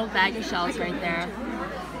 There's a little bag of shells right there.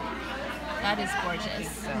 That is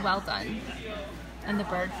gorgeous. Well done. And the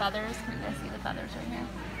bird feathers. Can you guys see the feathers right here?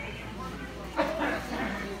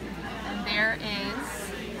 And there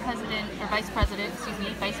is Vice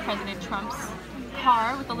President Trump's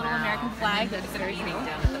car with the little American flag. That's very cool. Down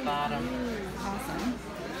at the bottom. Awesome.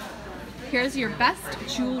 Here's your best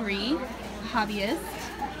jewelry hobbyist,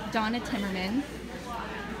 Donna Timmerman.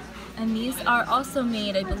 And these are also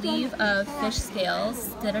made, I believe, of fish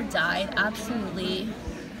scales that are dyed. Absolutely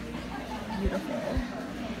beautiful.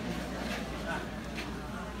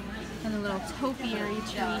 And a little topiary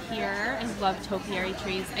tree here. I love topiary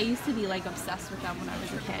trees. I used to be like obsessed with them when I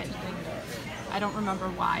was a kid. I don't remember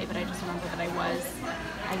why, but I just remember that I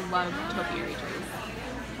love topiary trees.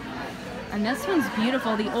 And this one's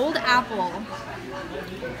beautiful, the old apple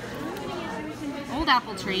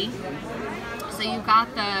tree. So you've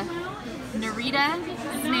got the Narita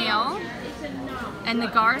snail and the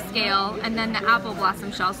gar scale and then the apple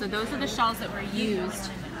blossom shell. So those are the shells that were used.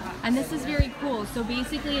 And this is very cool. So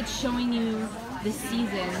basically it's showing you the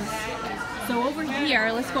seasons. So over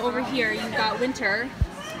here, let's go over here, you've got winter.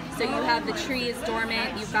 So you have the trees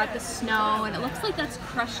dormant, you've got the snow, and it looks like that's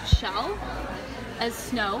crushed shell as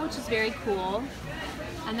snow, which is very cool.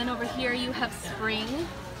 And then over here you have spring,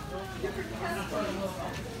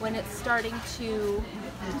 when it's starting to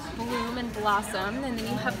bloom and blossom. And then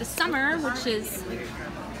you have the summer, which is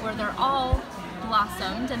where they're all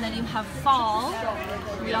blossomed, and then you have fall.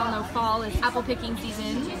 We all know fall is apple picking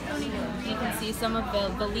season. You can see some of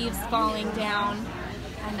the leaves falling down.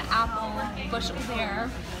 and the apple bushel there,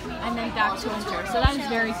 and then back to winter. So that is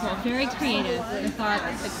very cool, very creative. I thought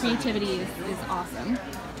the creativity is awesome.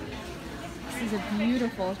 This is a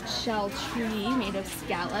beautiful shell tree made of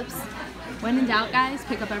scallops. When in doubt, guys,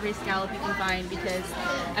 pick up every scallop you can find, because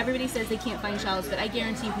everybody says they can't find shells, but I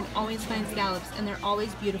guarantee you can always find scallops, and they're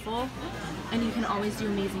always beautiful, and you can always do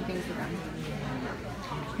amazing things with them.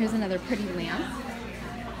 Here's another pretty lamp.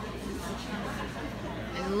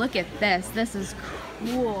 And look at this. This is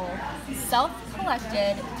cool.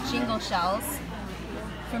 Self-collected jingle shells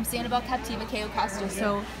from Sanibel Captiva Shell.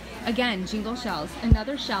 So again, jingle shells.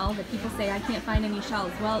 Another shell that people say I can't find any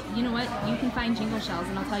shells. Well, you know what? You can find jingle shells,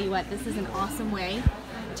 and I'll tell you what, this is an awesome way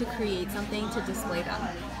to create something to display them.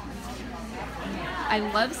 I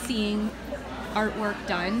love seeing artwork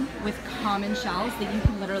done with common shells that you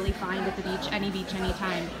can literally find at the beach,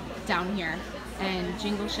 anytime down here. And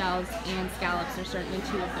jingle shells and scallops are certainly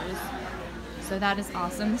two of those. So that is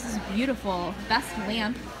awesome. This is beautiful. Best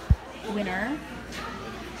lamp winner,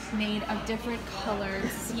 made of different colored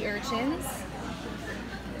sea urchins.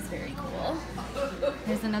 It's very cool.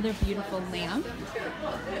 Here's another beautiful lamp.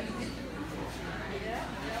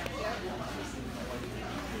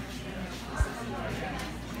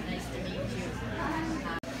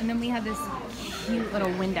 And then we have this cute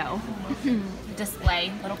little window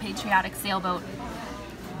display, little patriotic sailboat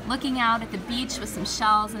looking out at the beach with some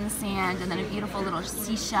shells in the sand, and then a beautiful little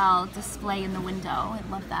seashell display in the window. I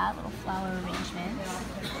love that little flower arrangement.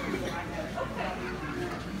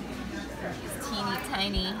 These teeny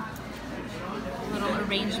tiny little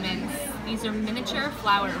arrangements. These are miniature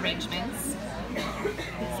flower arrangements.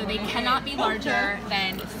 So they cannot be larger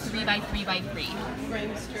than 3 by 3 by 3.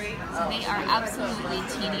 So they are absolutely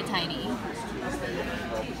teeny tiny.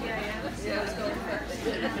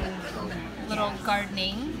 Little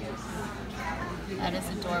gardening. That is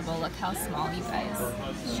adorable. Look how small, you guys.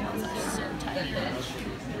 Shells are so tiny.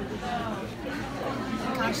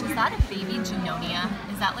 Gosh, is that a baby Junonia?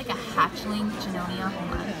 Is that like a hatchling Junonia?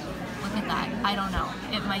 Hold on. Look at that. I don't know.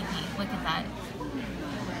 It might be. Look at that.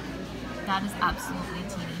 That is absolutely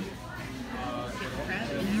teeny.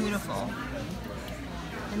 Beautiful.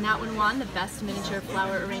 And that one won the best miniature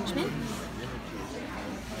flower arrangement.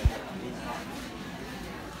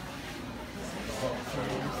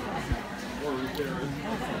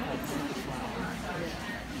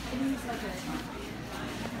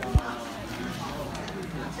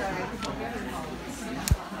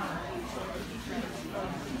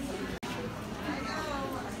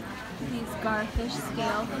 These garfish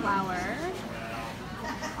scale flower.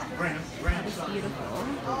 That is beautiful.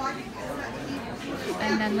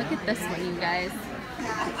 And then look at this one, you guys.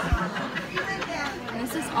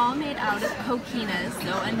 This is all made out of coquinas,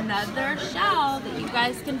 so another shell that you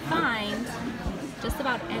guys can find just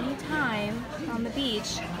about any time on the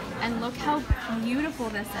beach. And look how beautiful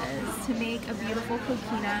this is to make a beautiful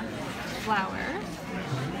coquina flower.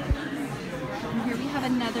 And here we have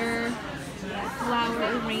another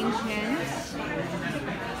flower arrangement.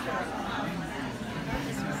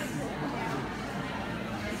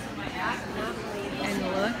 And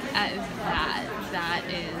look at that. That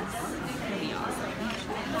is pretty awesome.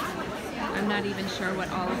 I'm not even sure what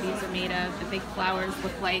all of these are made of. The big flowers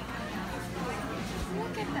look like,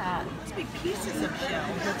 look at that. It's big pieces of shell.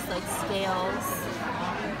 Looks like scales.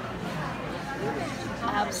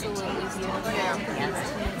 Absolutely beautiful. Yes,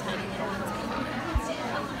 teeny tiny little ones.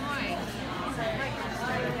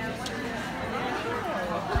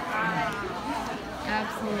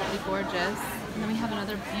 Absolutely gorgeous. And then we have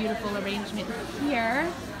another beautiful arrangement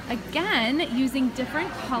here. Again, using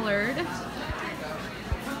different colored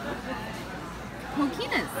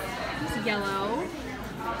coquinas. There's yellow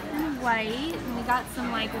and white. And we got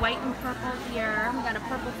some like white and purple here. We got a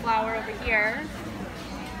purple flower over here.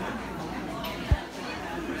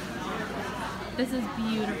 This is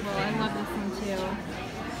beautiful. I love this one too.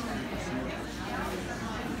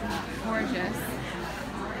 Gorgeous.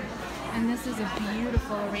 And this is a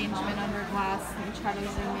beautiful arrangement under glass. Let me try to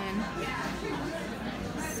zoom in.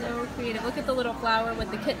 So creative. Look at the little flower with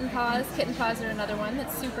the kitten paws. Kitten paws are another one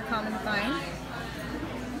that's super common to find.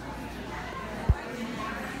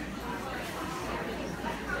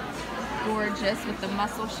 Gorgeous with the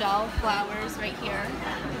mussel shell flowers right here.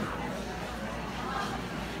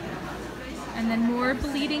 And then more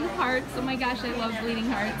bleeding hearts. Oh my gosh, I love bleeding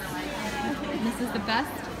hearts. And this is the best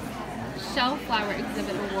Shell Flower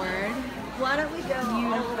Exhibit Award. Why don't we go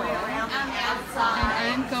all the way around on the outside?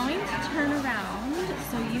 And I'm going to turn around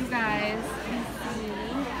so you guys can see.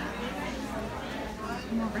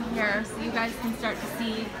 Come over here so you guys can start to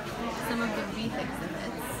see some of the wreath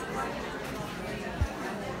exhibits.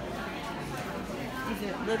 These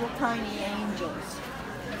are little tiny angels.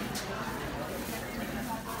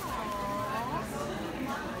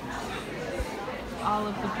 All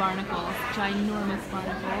of the barnacles, ginormous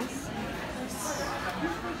barnacles.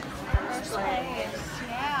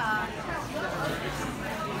 Yeah.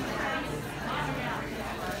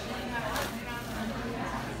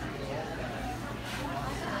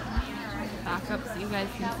 Back up so you guys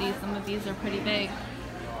can see some of these are pretty big.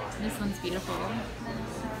 This one's beautiful.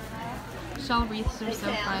 Shell wreaths are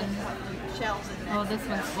so fun. Shells in there. Oh, this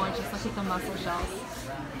one's gorgeous. Look at the mussel shells.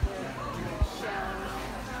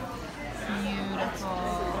 Beautiful.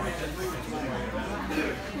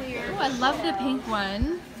 Oh, I love the pink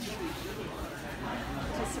one.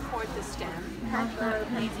 To support the stem. Love that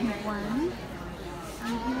pink one.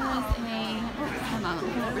 And here's a, oh, hold on, let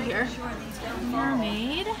me come over here.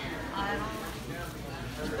 Mermaid.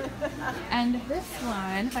 And this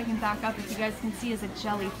one, if I can back up, if you guys can see, is a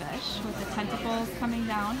jellyfish with the tentacles coming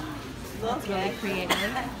down. That's really creative.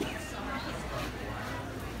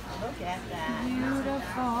 Look at that.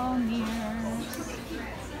 Beautiful mirrors.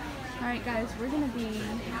 Alright guys, we're going to be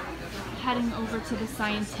heading over to the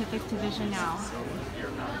scientific division now.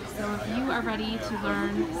 So if you are ready to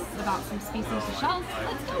learn about some species of shells,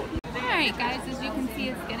 let's go! Alright guys, as you can see,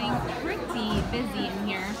 it's getting pretty busy in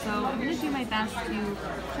here, so I'm going to do my best to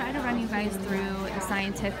try to run you guys through the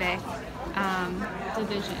scientific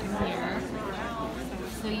division here,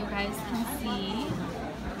 so you guys can see.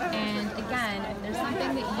 And again, if there's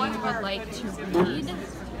something that you would like to read,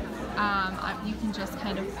 you can just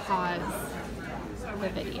kind of pause the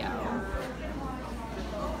video.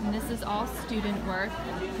 And this is all student work,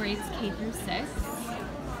 grades K through 6.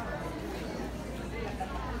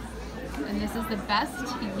 And this is the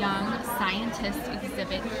Best Young Scientist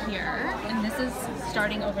exhibit here. And this is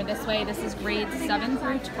starting over this way. This is grades 7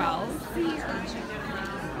 through 12.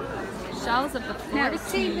 Shells of the Florides.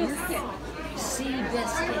 Sea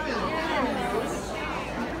biscuit.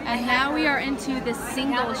 And now we are into the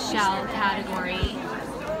single shell category.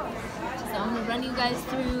 So I'm going to run you guys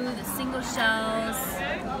through the single shells.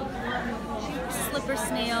 Slipper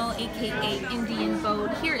snail, aka Indian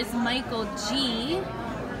boat. Here is Michael G.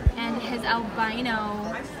 and his albino.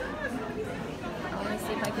 Let me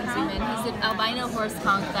see if I can zoom in. He's an albino horse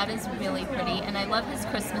conch. That is really pretty. And I love his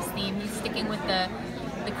Christmas theme. He's sticking with the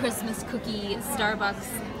Christmas cookie Starbucks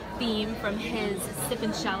theme from his Sip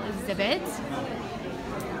and Shell exhibit.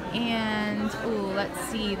 And, ooh, let's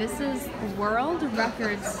see, this is world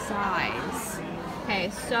record size. Okay,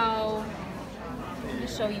 so let me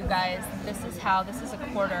show you guys. This is a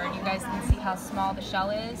quarter, and you guys can see how small the shell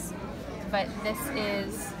is. But this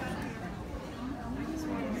is,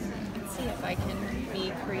 let's see if I can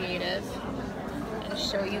be creative and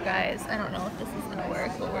show you guys. I don't know if this is gonna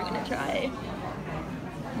work, but we're gonna try.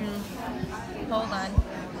 Hold on.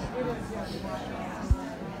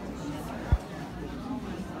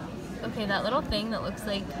 Okay, that little thing that looks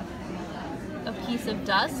like a piece of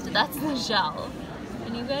dust, that's the shell.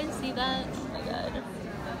 Can you guys see that? Oh my god.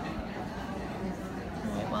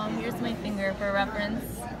 Alright, well, here's my finger for reference.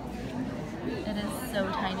 It is so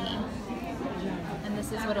tiny. And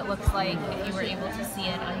this is what it looks like if you were able to see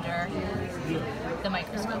it under the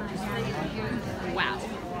microscope. Wow.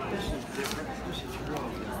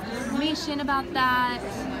 Information about that.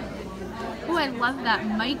 Oh, I love that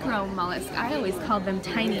micro mollusk. I always called them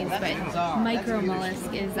tinies, but micro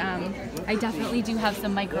mollusk is, I definitely do have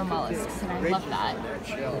some micro mollusks, and I love that.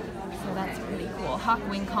 So that's pretty cool. Hawk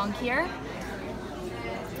wing conch here.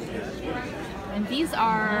 And these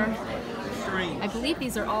are, I believe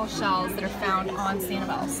these are all shells that are found on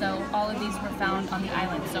Sanibel. So all of these were found on the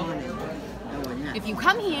island. So if you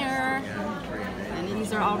come here,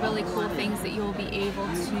 these are all really cool things that you'll be able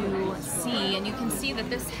to see. And you can see that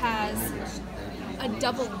this has a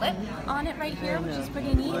double lip on it right here, which is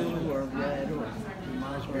pretty neat.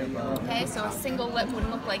 Okay, so a single lip would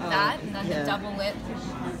look like that, and then the double lip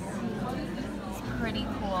is pretty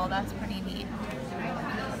cool. That's pretty neat.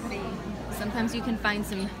 Sometimes you can find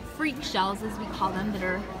some freak shells, as we call them, that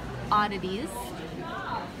are oddities.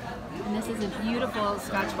 And this is a beautiful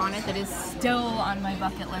Scotch bonnet that is still on my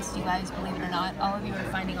bucket list, you guys, believe it or not. All of you are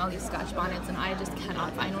finding all these Scotch bonnets, and I just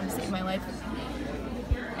cannot find one to save my life.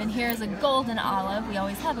 And here's a golden olive. We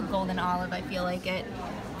always have a golden olive, I feel like, at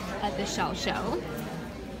the shell show.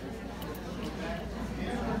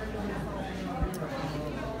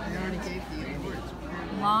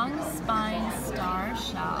 Long spine star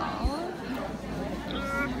shell.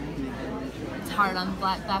 It's hard on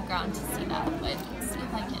black background to see that, but let's see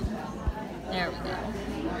if I can. There we go.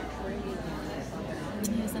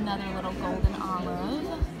 Here's another little golden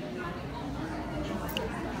olive.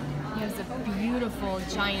 Here's a beautiful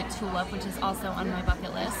giant tulip, which is also on my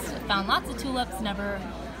bucket list. I found lots of tulips, never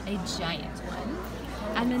a giant one.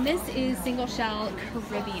 And then this is single shell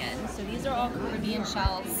Caribbean. So these are all Caribbean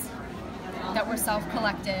shells that were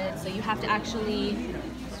self-collected. So you have to actually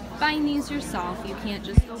find these yourself. You can't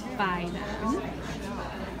just go buy them.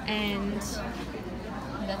 And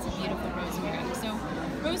that's a beautiful rosemary. So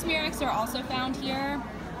rosemerics are also found here,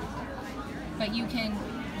 but you can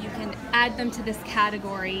add them to this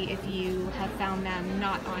category if you have found them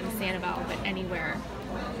not on Sanibel but anywhere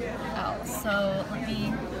else. So let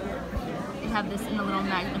me have this in a little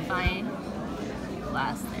magnifying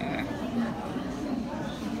glass there.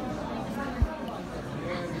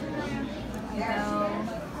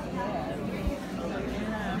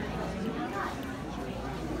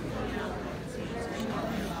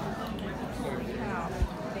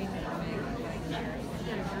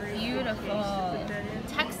 Beautiful.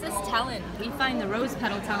 Texas Talon. We find the rose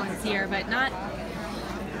petal talons here, but not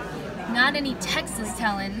any Texas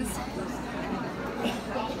talons.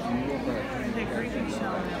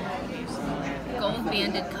 Gold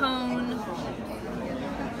banded cone.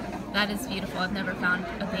 That is beautiful. I've never found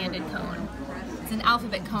a banded cone. It's an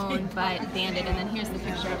alphabet cone, but banded. And then here's the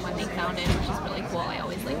picture of when they found it, which is really cool. I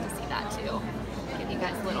always like to see that too. Give you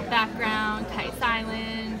guys a little background. Kite's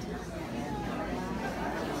Island.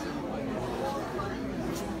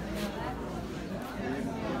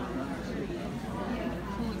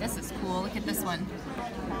 Ooh, this is cool. Look at this one.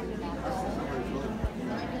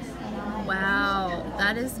 Wow,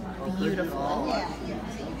 that is beautiful.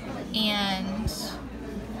 And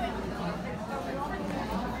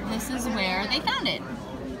this is where they found it.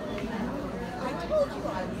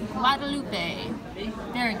 Guadalupe.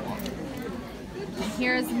 Very cool. And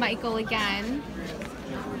here's Michael again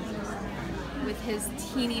with his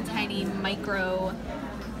teeny tiny micro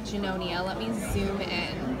Junonia. Let me zoom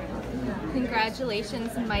in.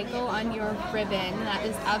 Congratulations, Michael, on your ribbon. That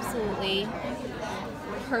is absolutely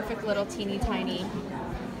perfect little teeny tiny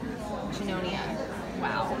Junonia.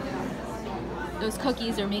 Wow. Those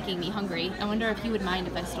cookies are making me hungry. I wonder if you would mind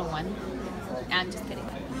if I stole one. I'm just kidding.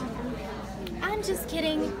 I'm just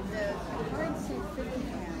kidding.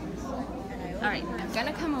 Alright, I'm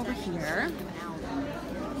gonna come over here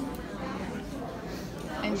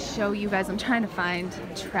and show you guys. I'm trying to find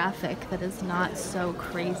traffic that is not so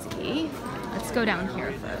crazy. Let's go down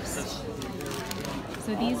here first.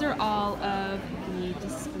 So these are all of the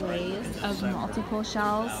displays of multiple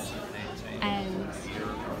shells, and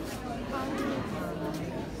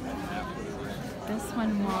this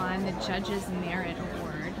one won the Judges Merit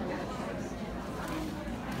Award.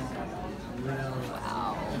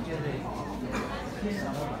 Wow.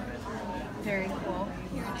 Very cool.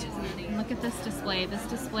 Look at this display. This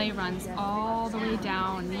display runs all the way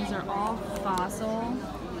down. These are all fossil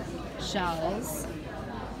shells.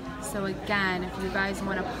 So again, if you guys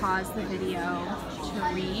want to pause the video to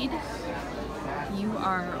read, you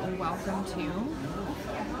are welcome to.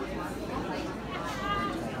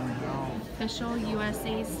 Official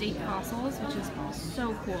USA state fossils, which is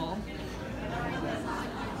so cool.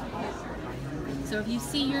 So if you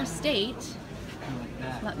see your state,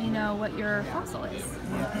 let me know what your fossil is.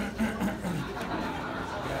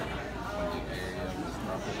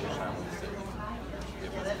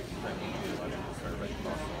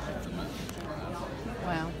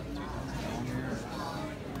 Wow.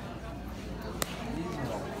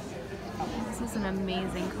 This is an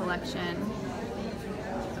amazing collection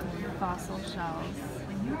of fossil shells.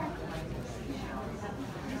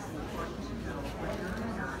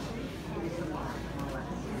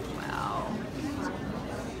 Wow.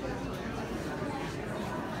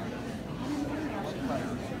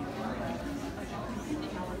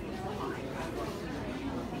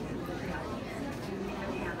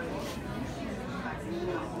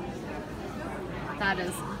 That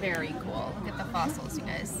is very cool. Look at the fossils, you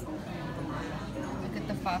guys. Look at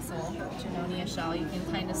the fossil Junonia shell. You can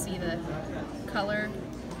kind of see the color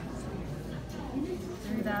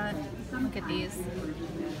through that. Look at these.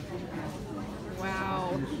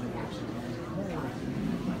 Wow.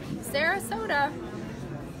 Sarasota.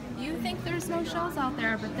 You think there's no shells out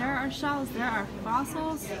there, but there are shells. There are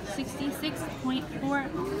fossils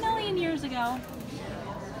 66.4 million years ago.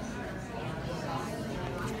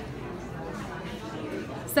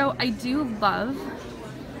 So I do love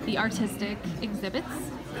the artistic exhibits,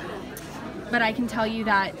 but I can tell you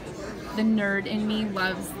that the nerd in me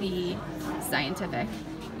loves the scientific.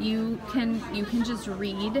 You can just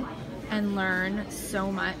read and learn so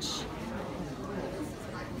much.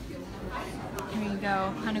 Here you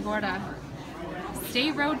go, Punta Gorda.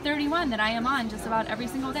 State Road 31 that I am on just about every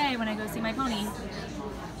single day when I go see my pony.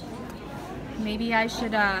 Maybe I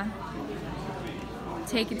should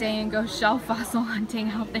take a day and go shell fossil hunting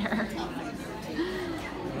out there.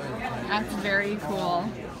 That's very cool.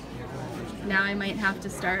 Now I might have to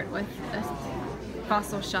start with a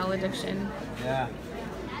fossil shell addiction. Yeah.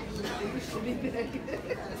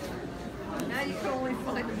 Now you can only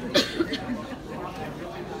find them.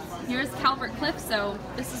 Here's Calvert Cliff, so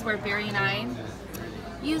this is where Barry and I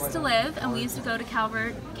used to live, and we used to go to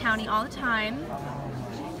Calvert County all the time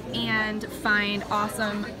and find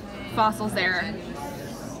awesome fossils there.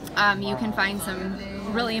 You can find some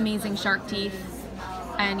really amazing shark teeth,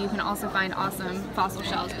 and you can also find awesome fossil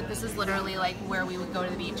shells, but this is literally like where we would go to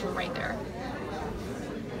the beach, right there.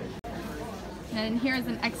 And here's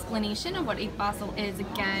an explanation of what a fossil is.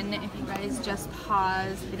 Again, if you guys just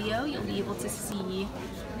pause the video, you'll be able to see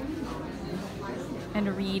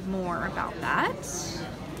and read more about that.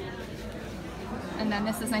 And then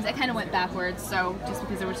this is nice. I kind of went backwards, so just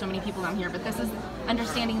because there were so many people down here, but this is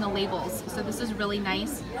understanding the labels. So this is really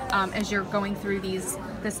nice as you're going through this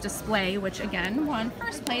display, which again won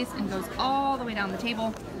first place and goes all the way down the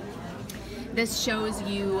table. This shows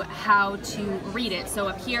you how to read it. So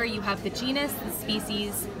up here you have the genus, the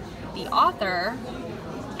species, the author,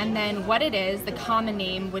 and then what it is, the common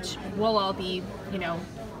name, which will all be, you know,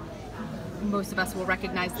 most of us will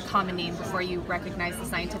recognize the common name before you recognize the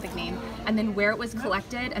scientific name, and then where it was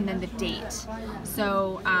collected, and then the date.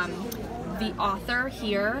 So the author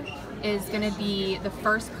here is going to be the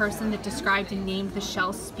first person that described and named the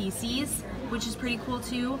shell species, which is pretty cool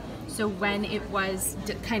too. So when it was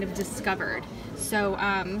kind of discovered. So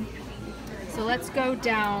so let's go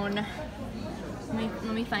down. Let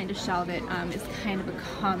me find a shell that is kind of a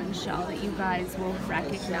common shell that you guys will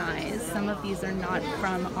recognize. Some of these are not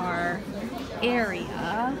from our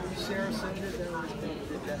area.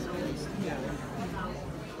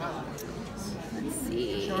 Let's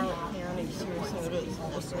see.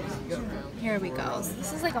 Here we go. So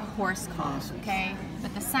this is like a horse conch, okay?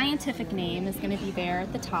 But the scientific name is going to be there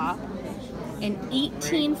at the top. In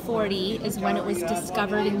 1840 is when it was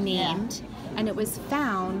discovered and named, and it was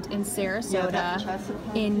found in Sarasota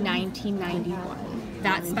in 1991.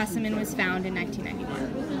 That specimen was found in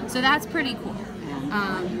 1991. So that's pretty cool.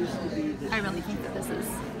 I really think that this is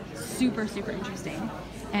super, super interesting.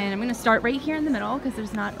 And I'm going to start right here in the middle because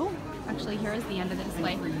there's not, oh, actually here is the end of the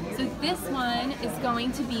display. So this one is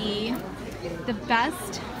going to be the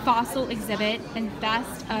best fossil exhibit and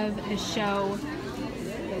best of the show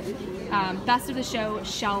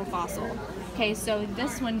shell fossil. Okay, so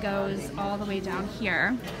this one goes all the way down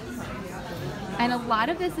here. And a lot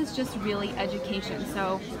of this is just really education.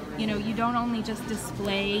 So, you know, you don't only just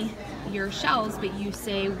display your shells, but you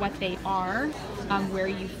say what they are, where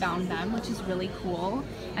you found them, which is really cool.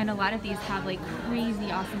 And a lot of these have like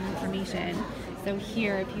crazy awesome information. So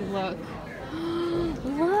here, if you look,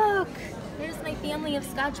 look, there's my family of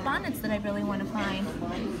Scotch bonnets that I really want to find.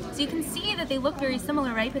 So you can see that they look very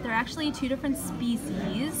similar, right? But they're actually two different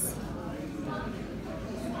species.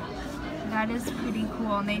 That is pretty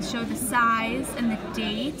cool, and they show the size and the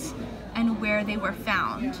date and where they were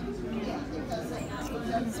found.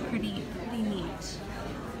 That is pretty neat.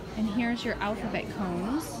 And here's your alphabet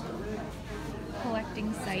cones.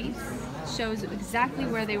 Collecting sites. Shows exactly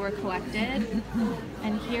where they were collected.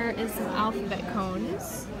 And here is some alphabet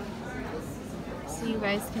cones. So you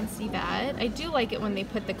guys can see that. I do like it when they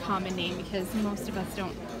put the common name because most of us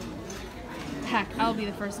don't. Heck, I'll be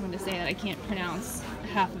the first one to say that I can't pronounce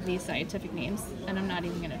half of these scientific names, and I'm not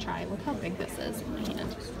even going to try. Look how big this is in my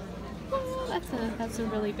hand. Oh, that's a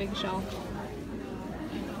really big shell.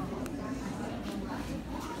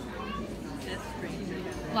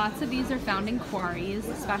 Lots of these are found in quarries,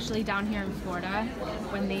 especially down here in Florida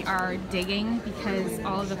when they are digging, because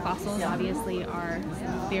all of the fossils obviously are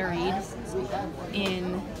buried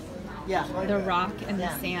in the rock and the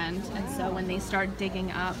sand, and so when they start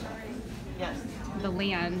digging up the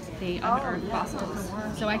land, they unearth fossils.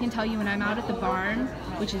 So I can tell you when I'm out at the barn,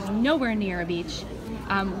 which is nowhere near a beach,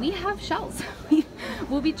 we have shells.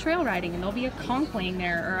 We'll be trail riding and there'll be a conch laying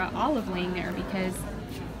there or an olive laying there, because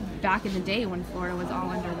back in the day when Florida was all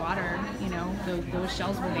underwater, you know, those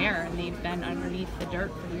shells were there and they've been underneath the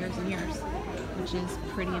dirt for years and years, which is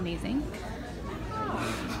pretty amazing.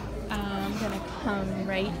 I'm gonna come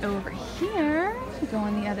right over here to go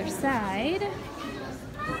on the other side.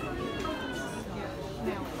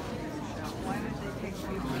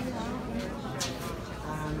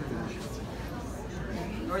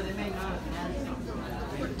 Or they may not have had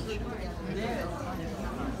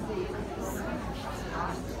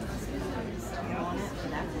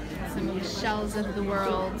some of the shells of the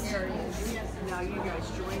world. Now you guys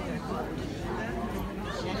join the club.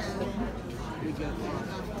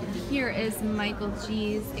 Here is Michael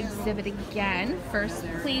G's exhibit again. First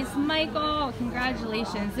place, Michael.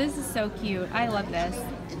 Congratulations. This is so cute. I love this.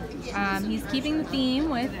 He's keeping the theme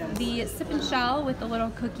with the sip and shell with the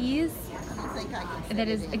little cookies. That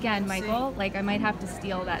is, again, Michael, like I might have to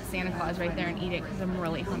steal that Santa Claus right there and eat it because I'm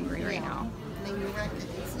really hungry right now.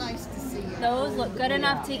 It's nice to see it. Those look good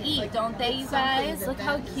enough to eat, don't they, you guys? Look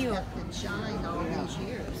how cute. Shine all these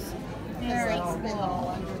years. Very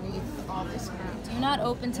cool. Underneath all this crap. Do not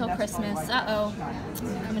open till Christmas. Uh-oh.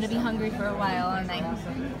 I'm going to be hungry for a while, aren't I?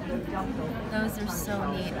 Those are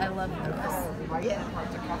so neat. I love those. Yeah.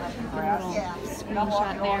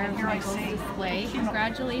 Screenshot there of Michael's display.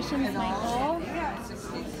 Congratulations, Michael.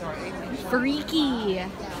 Freaky.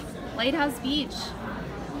 Lighthouse Beach.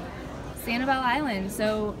 Sanibel Island.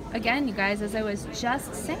 So again, you guys, as I was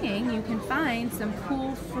just saying, you can find some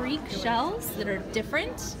cool freak shells that are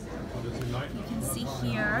different. You can see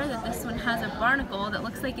here that this one has a barnacle that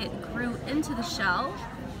looks like it grew into the shell.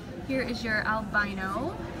 Here is your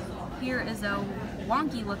albino. Here is a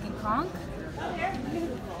wonky looking conch.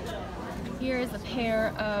 Here is a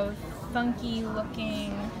pair of funky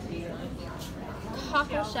looking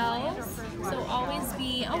cockle shells. So always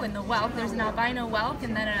be, oh, in the whelk, there's an albino whelk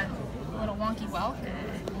and then a little wonky whelk.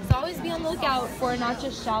 So always be on the lookout for not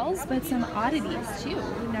just shells, but some oddities too.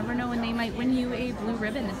 You never know when they might win you a blue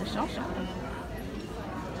ribbon at the shell shop.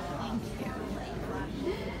 Thank you.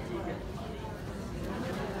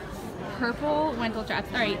 Purple Wentel traps.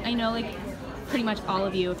 All right, I know like pretty much all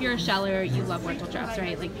of you, if you're a sheller, you love Wentel traps,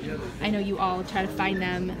 right? Like I know you all try to find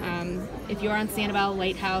them. If you're on Sanibel,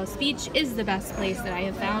 Lighthouse Beach is the best place that I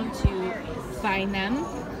have found to find them.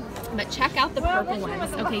 But check out the purple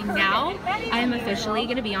ones. Okay, now I am officially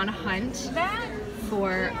going to be on a hunt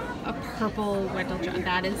for a purple Wentel trap.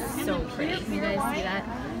 That is so pretty. Can you guys see that?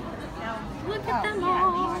 Look at them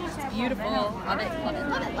all. It's beautiful. Love it, love it,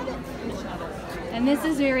 love it, love it. And this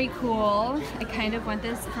is very cool. I kind of want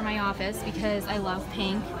this for my office because I love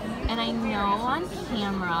pink. And I know on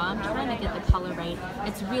camera, I'm trying to get the color right,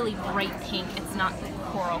 it's really bright pink. It's not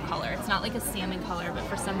coral color. It's not like a salmon color, but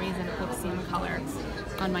for some reason it looks salmon color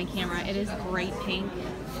on my camera. It is bright pink,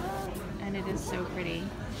 and it is so pretty.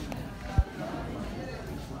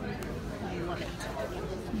 I love it.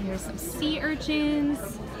 Here's some sea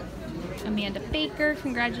urchins. Amanda Baker,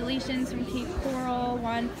 congratulations from Cape Coral,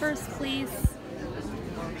 won first place.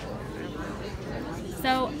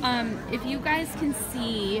 So if you guys can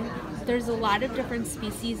see, there's a lot of different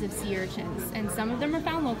species of sea urchins, and some of them are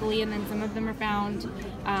found locally, and then some of them are found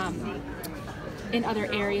in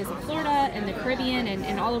other areas of Florida and the Caribbean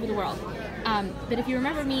and all over the world. But if you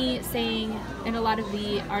remember me saying in a lot of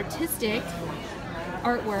the artistic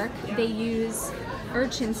artwork, they use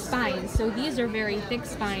urchin spines. So these are very thick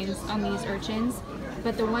spines on these urchins,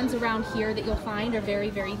 but the ones around here that you'll find are very,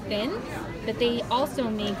 very thin, but they also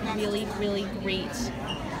make really, really great,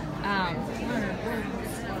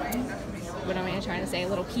 what am I trying to say,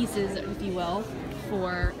 little pieces, if you will,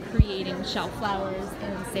 for creating shell flowers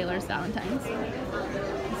and sailor's valentines.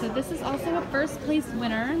 So this is also a first place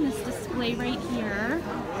winner in this display right here.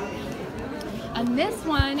 And this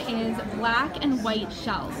one is black and white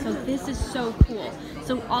shells. So this is so cool.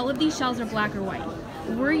 So all of these shells are black or white.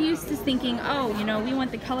 We're used to thinking, oh, you know, we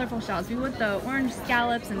want the colorful shells. We want the orange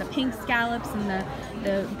scallops and the pink scallops and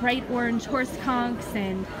the bright orange horse conchs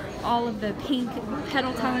and all of the pink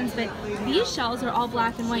petal talons, but these shells are all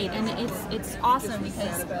black and white, and it's awesome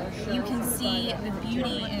because you can see the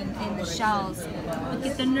beauty in the shells. Look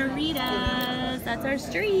at the Naritas, that's our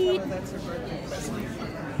street.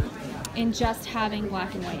 In just having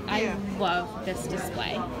black and white. I love this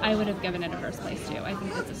display. I would have given it a first place too. I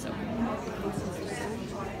think this is so cool.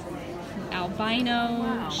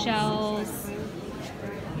 Albino shells.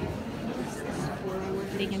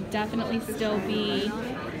 They can definitely still be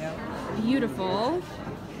beautiful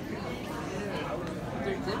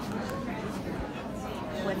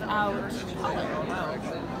without color.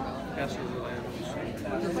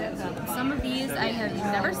 Some of these I have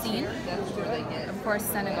never seen. Of course,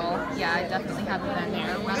 Senegal. Yeah, I definitely haven't been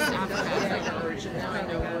there. West Africa.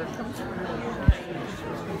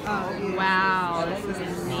 Oh, wow, this is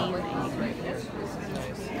amazing.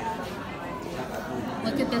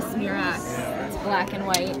 Look at this Murex. It's black and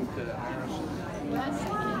white.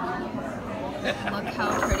 Look how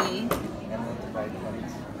pretty.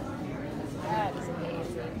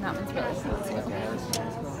 That one's really cool too.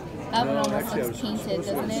 That one almost looks painted,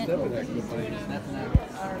 doesn't it?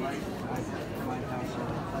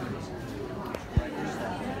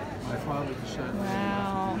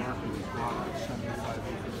 Wow.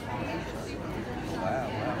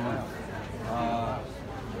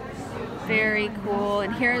 Very cool.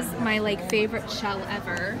 And here's my like favorite shell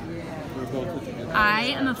ever. I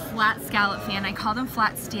am a flat scallop fan. I call them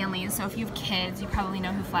flat Stanleys. So if you have kids, you probably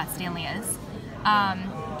know who flat Stanley is.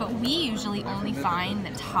 But we usually only find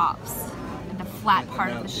the tops, the flat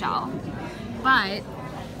part of the shell. But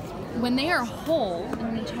when they are whole,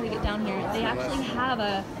 I'm going to try to get down here, they actually have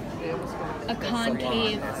a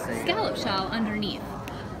concave scallop shell underneath.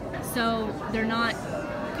 So they're not,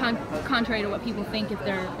 contrary to what people think, if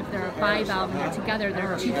they're a bivalve and they're together,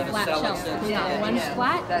 they're two flat shells. One's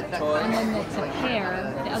flat, and then the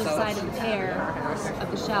pear, the other side of the pear of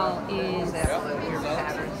the shell is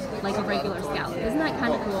like a regular scallop. Isn't that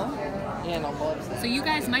kind of cool? So you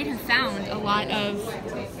guys might have found a lot of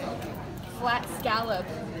flat scallop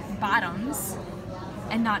bottoms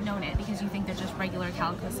and not known it because you think they're just regular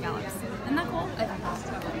calico scallops. Isn't that cool?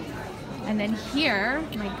 And then here,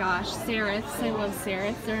 oh my gosh, serifs. I love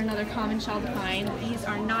serifs. They're another common shell to find. These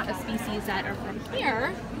are not a species that are from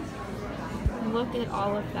here. Look at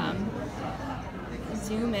all of them.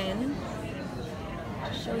 Zoom in,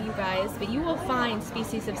 show you guys. But you will find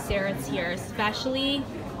species of serifs here, especially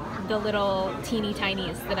the little teeny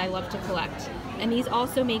tinies that I love to collect. And these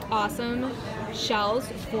also make awesome shells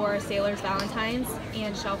for sailors' valentines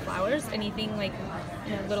and shell flowers. Anything like,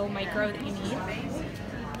 you know, little micro that you need.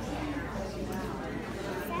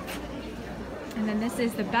 And then this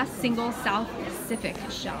is the best single South Pacific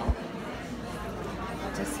shell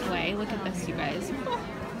display. Look at this, you guys.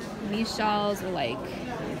 And these shells are like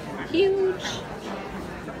huge,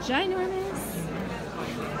 ginormous.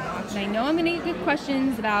 And I know I'm gonna get good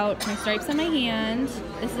questions about my stripes on my hand.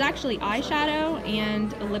 This is actually eyeshadow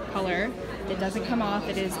and a lip color. It doesn't come off.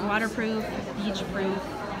 It is waterproof, beach proof,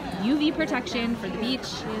 UV protection for the beach.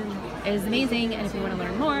 It is amazing, and if you want to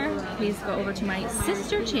learn more, please go over to my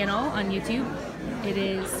sister channel on YouTube. It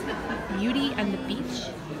is Beauty and the Beach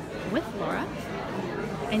with Laura,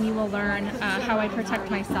 and you will learn how I protect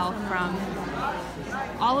myself from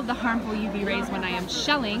all of the harmful UV rays when I am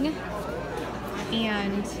shelling,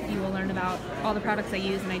 and you will learn about all the products I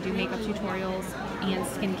use, and I do makeup tutorials and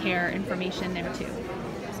skincare information there too.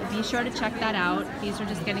 So be sure to check that out. These are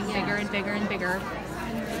just getting bigger and bigger and bigger.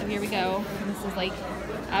 So here we go. This is like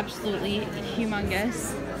absolutely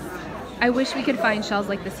humongous. I wish we could find shells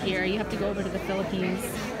like this here. You have to go over to the Philippines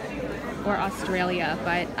or Australia,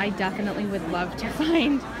 but I definitely would love to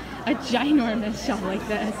find a ginormous shell like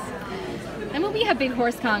this. I mean, we have big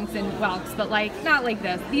horse conchs and whelks, but like not like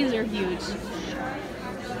this. These are huge.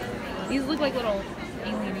 These look like little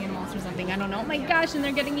alien animals or something. I don't know. Oh my gosh, and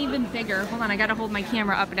they're getting even bigger. Hold on, I gotta hold my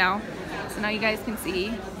camera up now so now you guys can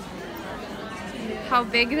see how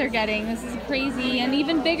big they're getting. This is crazy, and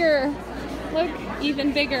even bigger. Look,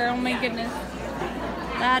 even bigger. Oh my goodness.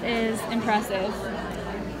 That is impressive.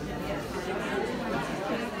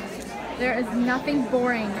 There is nothing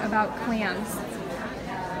boring about clams.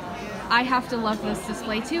 I have to love this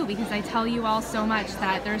display too because I tell you all so much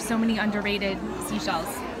that there's so many underrated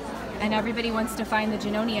seashells. And everybody wants to find the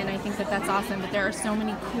Junonia, and I think that that's awesome, but there are so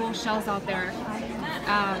many cool shells out there.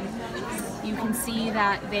 You can see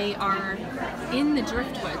that they are in the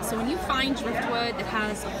driftwood. So when you find driftwood that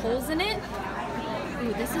has holes in it,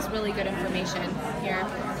 ooh, this is really good information here.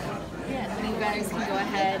 And you guys can go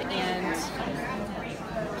ahead and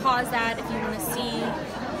pause that if you want to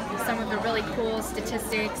see some of the really cool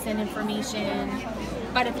statistics and information.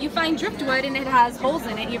 But if you find driftwood and it has holes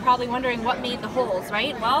in it, you're probably wondering what made the holes,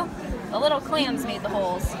 right? Well, the little clams made the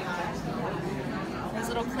holes. Those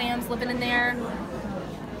little clams living in there.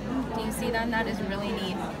 Do you see them? That is really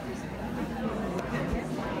neat.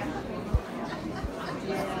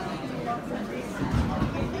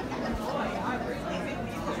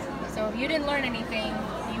 So if you didn't learn anything,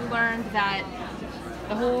 you learned that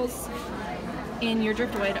the holes in your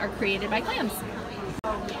driftwood are created by clams.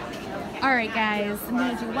 Alright guys, I'm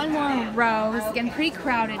going to do one more row. It's getting pretty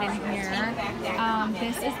crowded in here.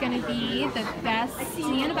 This is going to be the best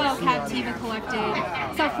Sanibel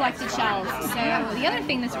Captiva self-collected shells. So the other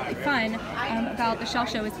thing that's really fun about the shell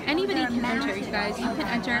show is anybody can enter, you guys. You can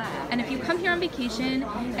enter, and if you come here on vacation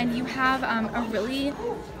and you have a really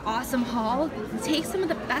awesome haul, take some of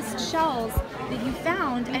the best shells that you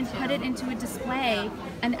found and put it into a display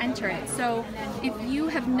and enter it. So if you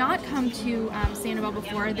have not come to Sanibel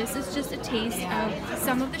before, this is just a taste of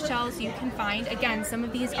some of the shells you can find. Again, some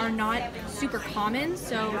of these are not super common,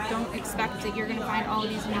 so don't expect that you're going to find all of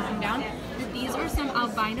these when you come down. But these are some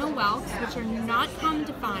albino whelks, which are not common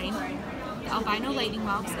to find. The albino lightning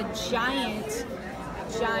whelks, a giant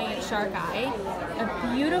shark eye,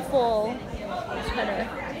 a beautiful,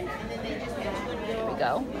 there we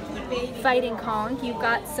go. Fighting conch. You've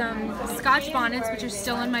got some Scotch bonnets, which are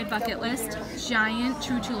still on my bucket list. Giant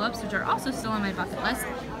true tulips, which are also still on my bucket list.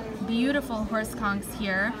 Beautiful horse conchs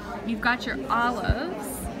here. You've got your olives.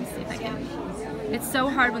 Let me see if I can. It's so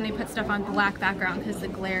hard when they put stuff on black background because the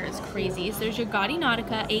glare is crazy. So there's your Gaudy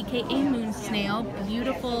Nautica, aka moon snail.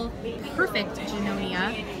 Beautiful, perfect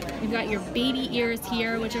Junonia. You've got your baby ears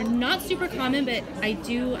here, which are not super common, but I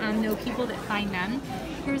do know people that find them.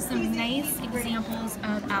 Here's some nice examples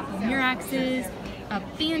of apple miraxes, a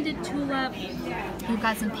banded tulip. You've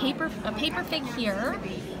got some a paper fig here,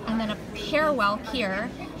 and then a pear whelk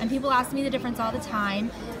here. And people ask me the difference all the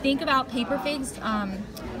time. Think about paper figs.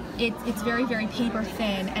 It's very, very paper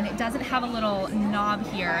thin, and it doesn't have a little knob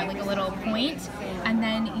here, like a little point. And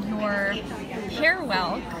then your pear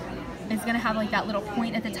whelk is going to have like that little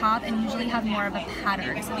point at the top and usually have more of a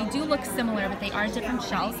pattern. So they do look similar, but they are different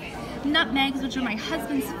shells. Nutmegs, which are my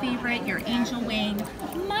husband's favorite, your angel wing,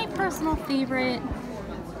 my personal favorite,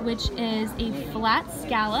 which is a flat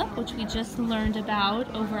scallop, which we just learned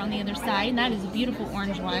about over on the other side, and that is a beautiful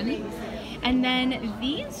orange one. And then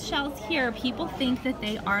these shells here, people think that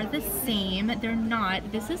they are the same. They're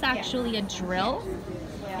not. This is actually a drill.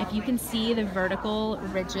 If you can see the vertical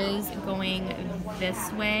ridges going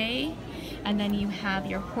this way, and then you have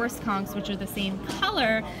your horse conchs, which are the same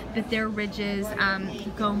color, but their ridges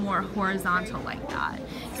go more horizontal like that.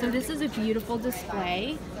 So this is a beautiful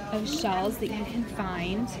display of shells that you can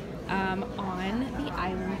find on the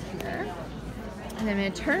island here. And I'm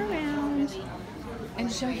going to turn around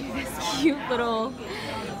and show you this cute little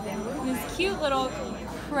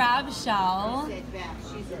crab shell.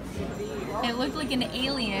 It looked like an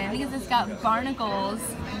alien because it's got barnacles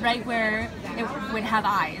right where it would have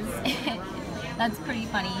eyes. That's pretty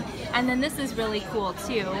funny. And then this is really cool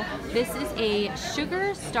too. This is a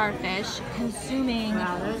sugar starfish consuming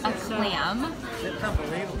a clam.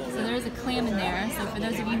 So there's a clam in there. So for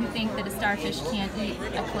those of you who think that a starfish can't eat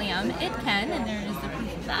a clam, it can, and there is the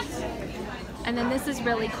proof of that. And then this is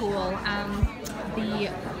really cool. The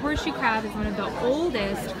horseshoe crab is one of the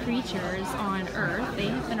oldest creatures on Earth. They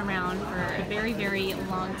have been around for a very, very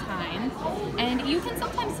long time. And you can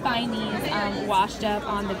sometimes find these washed up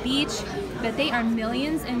on the beach, but they are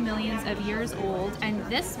millions and millions of years old. And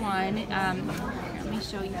this one, let me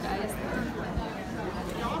show you guys.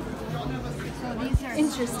 So these are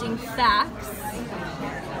interesting facts.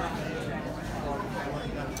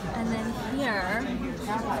 And then here,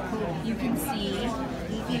 you can see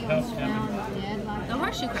the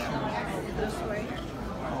horseshoe crab.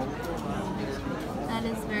 That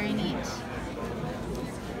is very neat.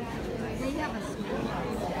 They have a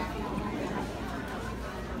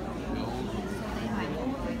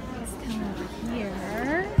let's come over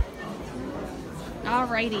here.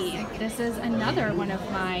 Alrighty, this is another one of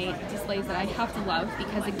my displays that I have to love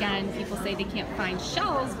because again, people say they can't find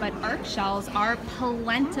shells, but arc shells are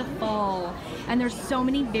plentiful and there's so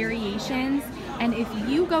many variations. And if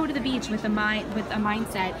you go to the beach with a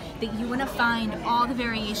mindset that you want to find all the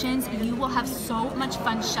variations, you will have so much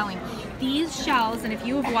fun shelling. These shells, and if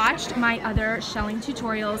you have watched my other shelling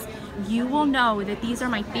tutorials, you will know that these are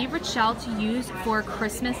my favorite shell to use for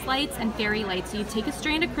Christmas lights and fairy lights. So you take a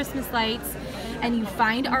strand of Christmas lights and you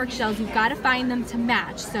find arc shells, you've got to find them to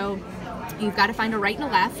match. So you've got to find a right and a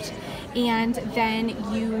left, and then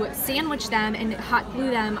you sandwich them and hot glue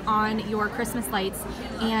them on your Christmas lights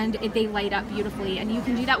and they light up beautifully. And you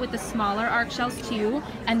can do that with the smaller arc shells too,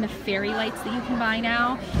 and the fairy lights that you can buy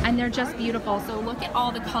now, and they're just beautiful. So look at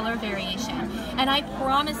all the color variation. And I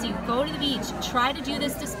promise you, go to the beach, try to do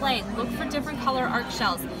this display, look for different color arc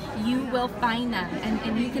shells. You will find them,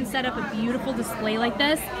 and you can set up a beautiful display like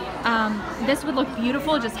this. This would look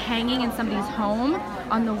beautiful just hanging in somebody's home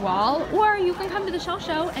on the wall, or you can come to the shell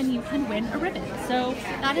show and you can win a ribbon. So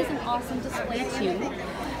that is an awesome display too.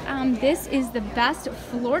 This is the best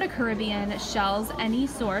Florida Caribbean shells, any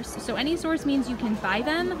source. So any source means you can buy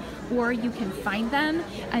them or you can find them,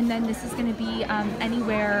 and then this is going to be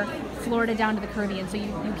anywhere Florida down to the Caribbean. So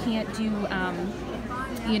you can't do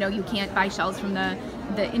you know, you can't buy shells from the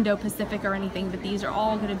Indo-Pacific or anything, but these are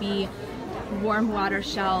all going to be warm water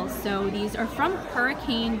shells. So these are from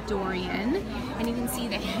Hurricane Dorian, and you can see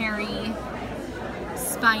the hairy,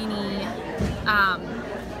 spiny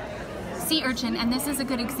sea urchin. And this is a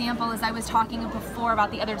good example, as I was talking before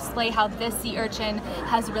about the other display, how this sea urchin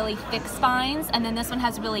has really thick spines, and then this one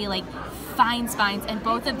has really like fine spines, and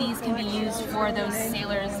both of these can be used for those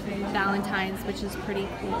sailors' valentines, which is pretty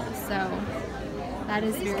cool. So that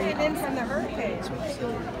is very awesome. From the hurricane.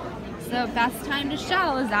 So best time to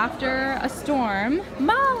shell is after a storm.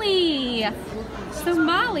 Molly! So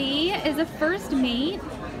Molly is a first mate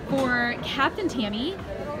for Captain Tammy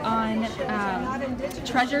on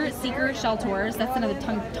Treasure Seeker Shell Tours. That's another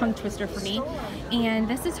tongue twister for me. And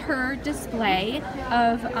this is her display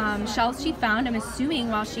of shells she found, I'm assuming,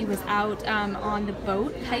 while she was out on the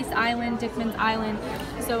boat, Tice Island, Dickman's Island.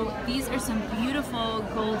 So these are some beautiful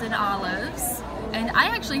golden olives. And I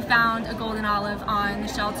actually found a golden olive on the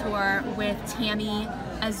shell tour with Tammy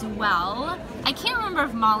as well. I can't remember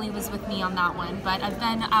if Molly was with me on that one, but I've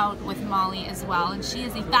been out with Molly as well, and she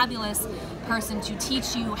is a fabulous person to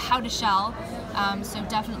teach you how to shell. So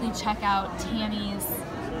definitely check out Tammy's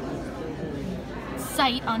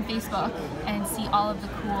site on Facebook and see all of the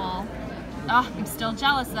cool. Oh, I'm still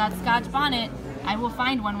jealous of that Scotch bonnet. I will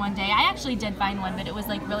find one day. I actually did find one, but it was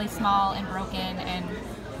like really small and broken, and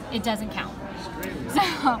it doesn't count. So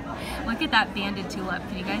look at that banded tulip.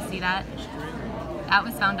 Can you guys see that? That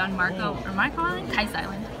was found on Marco Island? Tice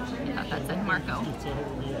Island. I thought that said Marco.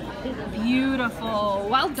 Beautiful.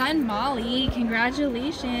 Well done, Molly.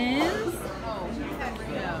 Congratulations.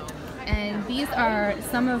 And these are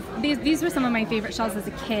some of these were some of my favorite shells as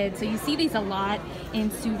a kid. So you see these a lot in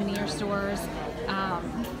souvenir stores. Go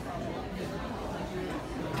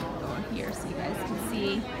here so you guys can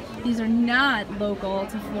see. These are not local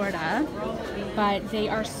to Florida, but they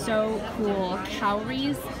are so cool.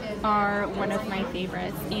 Cowries are one of my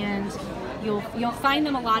favorites, and you'll find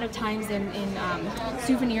them a lot of times in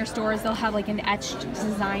souvenir stores. They'll have like an etched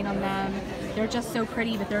design on them. They're just so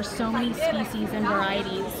pretty, but there's so many species and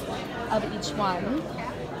varieties of each one.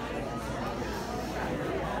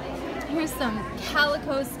 Here's some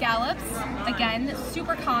calico scallops. Again,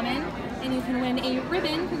 super common, and you can win a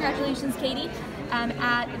ribbon. Congratulations, Katie.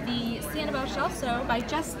 At the Sanibel Shell Show by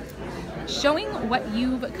just showing what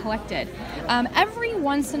you've collected. Every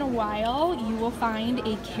once in a while you will find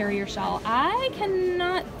a carrier shell. I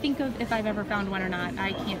cannot think of if I've ever found one or not.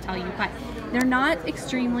 I can't tell you, but they're not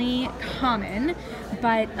extremely common,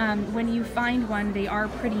 but when you find one, they are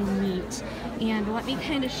pretty neat. And let me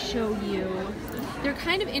kind of show you. They're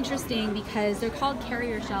kind of interesting because they're called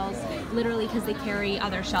carrier shells literally because they carry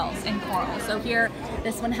other shells and coral. So here,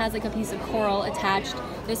 this one has like a piece of coral attached.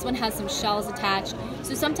 This one has some shells attached.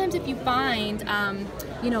 So sometimes if you find,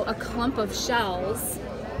 you know, a clump of shells,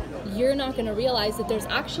 you're not going to realize that there's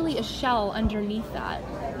actually a shell underneath that.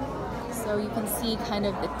 So you can see kind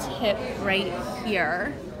of the tip right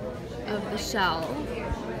here of the shell.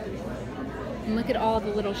 And look at all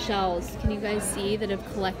the little shells. Can you guys see that have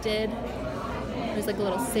collected? There's like a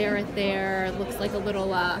little serret there. It looks like a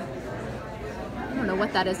little, I don't know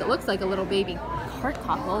what that is. It looks like a little baby heart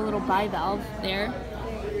cockle, a little bivalve there.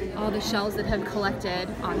 All the shells that have collected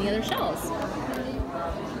on the other shells.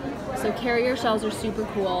 So carrier shells are super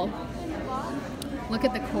cool. Look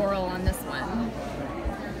at the coral on this one.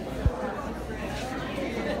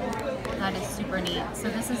 That is super neat. So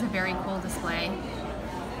this is a very cool display.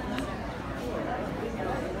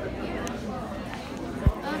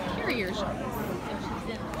 Carrier shells.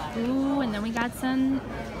 Ooh, and then we got some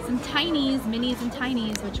tinies, minis and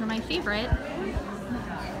tinies, which are my favorite.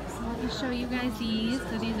 So let me show you guys these.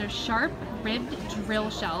 So these are sharp ribbed drill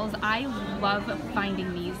shells. I love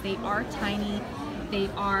finding these. They are tiny. They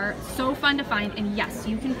are so fun to find, and yes,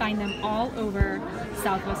 you can find them all over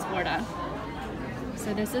Southwest Florida.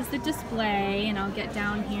 So this is the display, and I'll get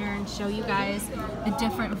down here and show you guys the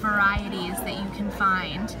different varieties that you can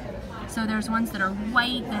find. So there's ones that are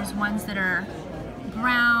white, there's ones that are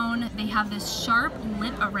brown. They have this sharp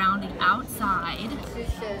lip around the outside.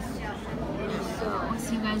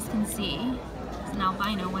 So you guys can see. There's an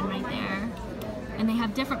albino one right there. And they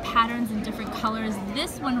have different patterns and different colors.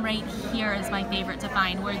 This one right here is my favorite to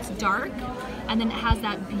find, where it's dark and then it has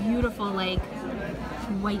that beautiful like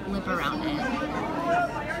white lip around it.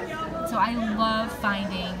 So I love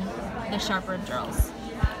finding the sharp rib drills.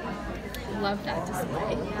 Love that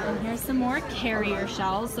display. And here's some more carrier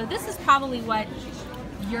shells. So this is probably what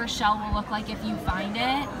your shell will look like if you find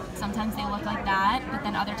it. Sometimes they look like that, but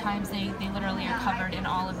then other times they literally are covered in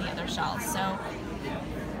all of the other shells. So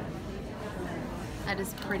that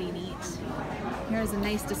is pretty neat. Here's a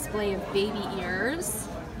nice display of baby ears.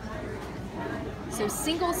 So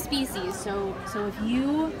single species. So if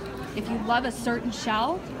you love a certain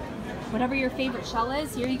shell, whatever your favorite shell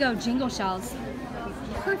is, here you go, jingle shells.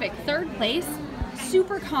 Perfect. Third place,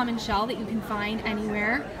 super common shell that you can find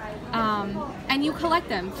anywhere, and you collect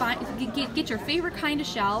them. Get your favorite kind of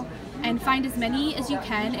shell and find as many as you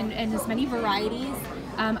can, and as many varieties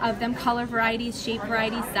of them, color varieties, shape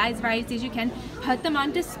varieties, size varieties as you can. Put them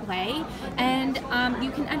on display, and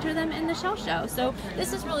you can enter them in the shell show. So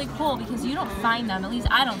this is really cool because you don't find them, at least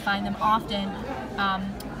I don't find them often,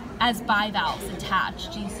 as bivalves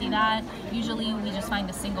attached. Do you see that? Usually we just find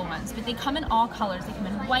the single ones, but they come in all colors. They come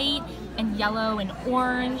in white and yellow and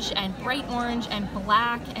orange and bright orange and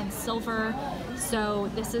black and silver.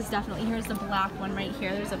 So this is definitely, here's the black one right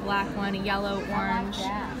here. There's a black one, a yellow, orange.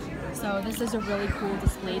 So this is a really cool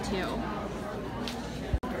display too.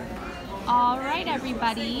 All right,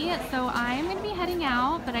 everybody, so I'm going to be heading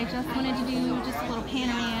out, but I just wanted to do just a little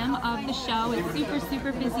panorama of the show. It's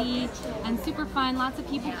super busy and super fun. Lots of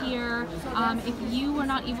people here. If you were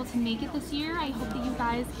not able to make it this year, I hope that you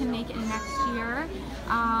guys can make it next year.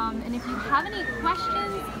 And if you have any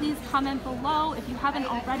questions, please comment below. If you haven't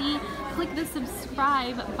already, click the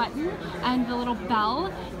subscribe button and the little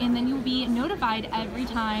bell, and then you'll be notified every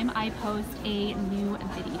time I post a new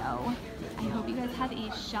video. I hope you guys have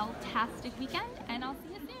a shell-tastic weekend, and I'll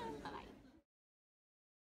see you soon.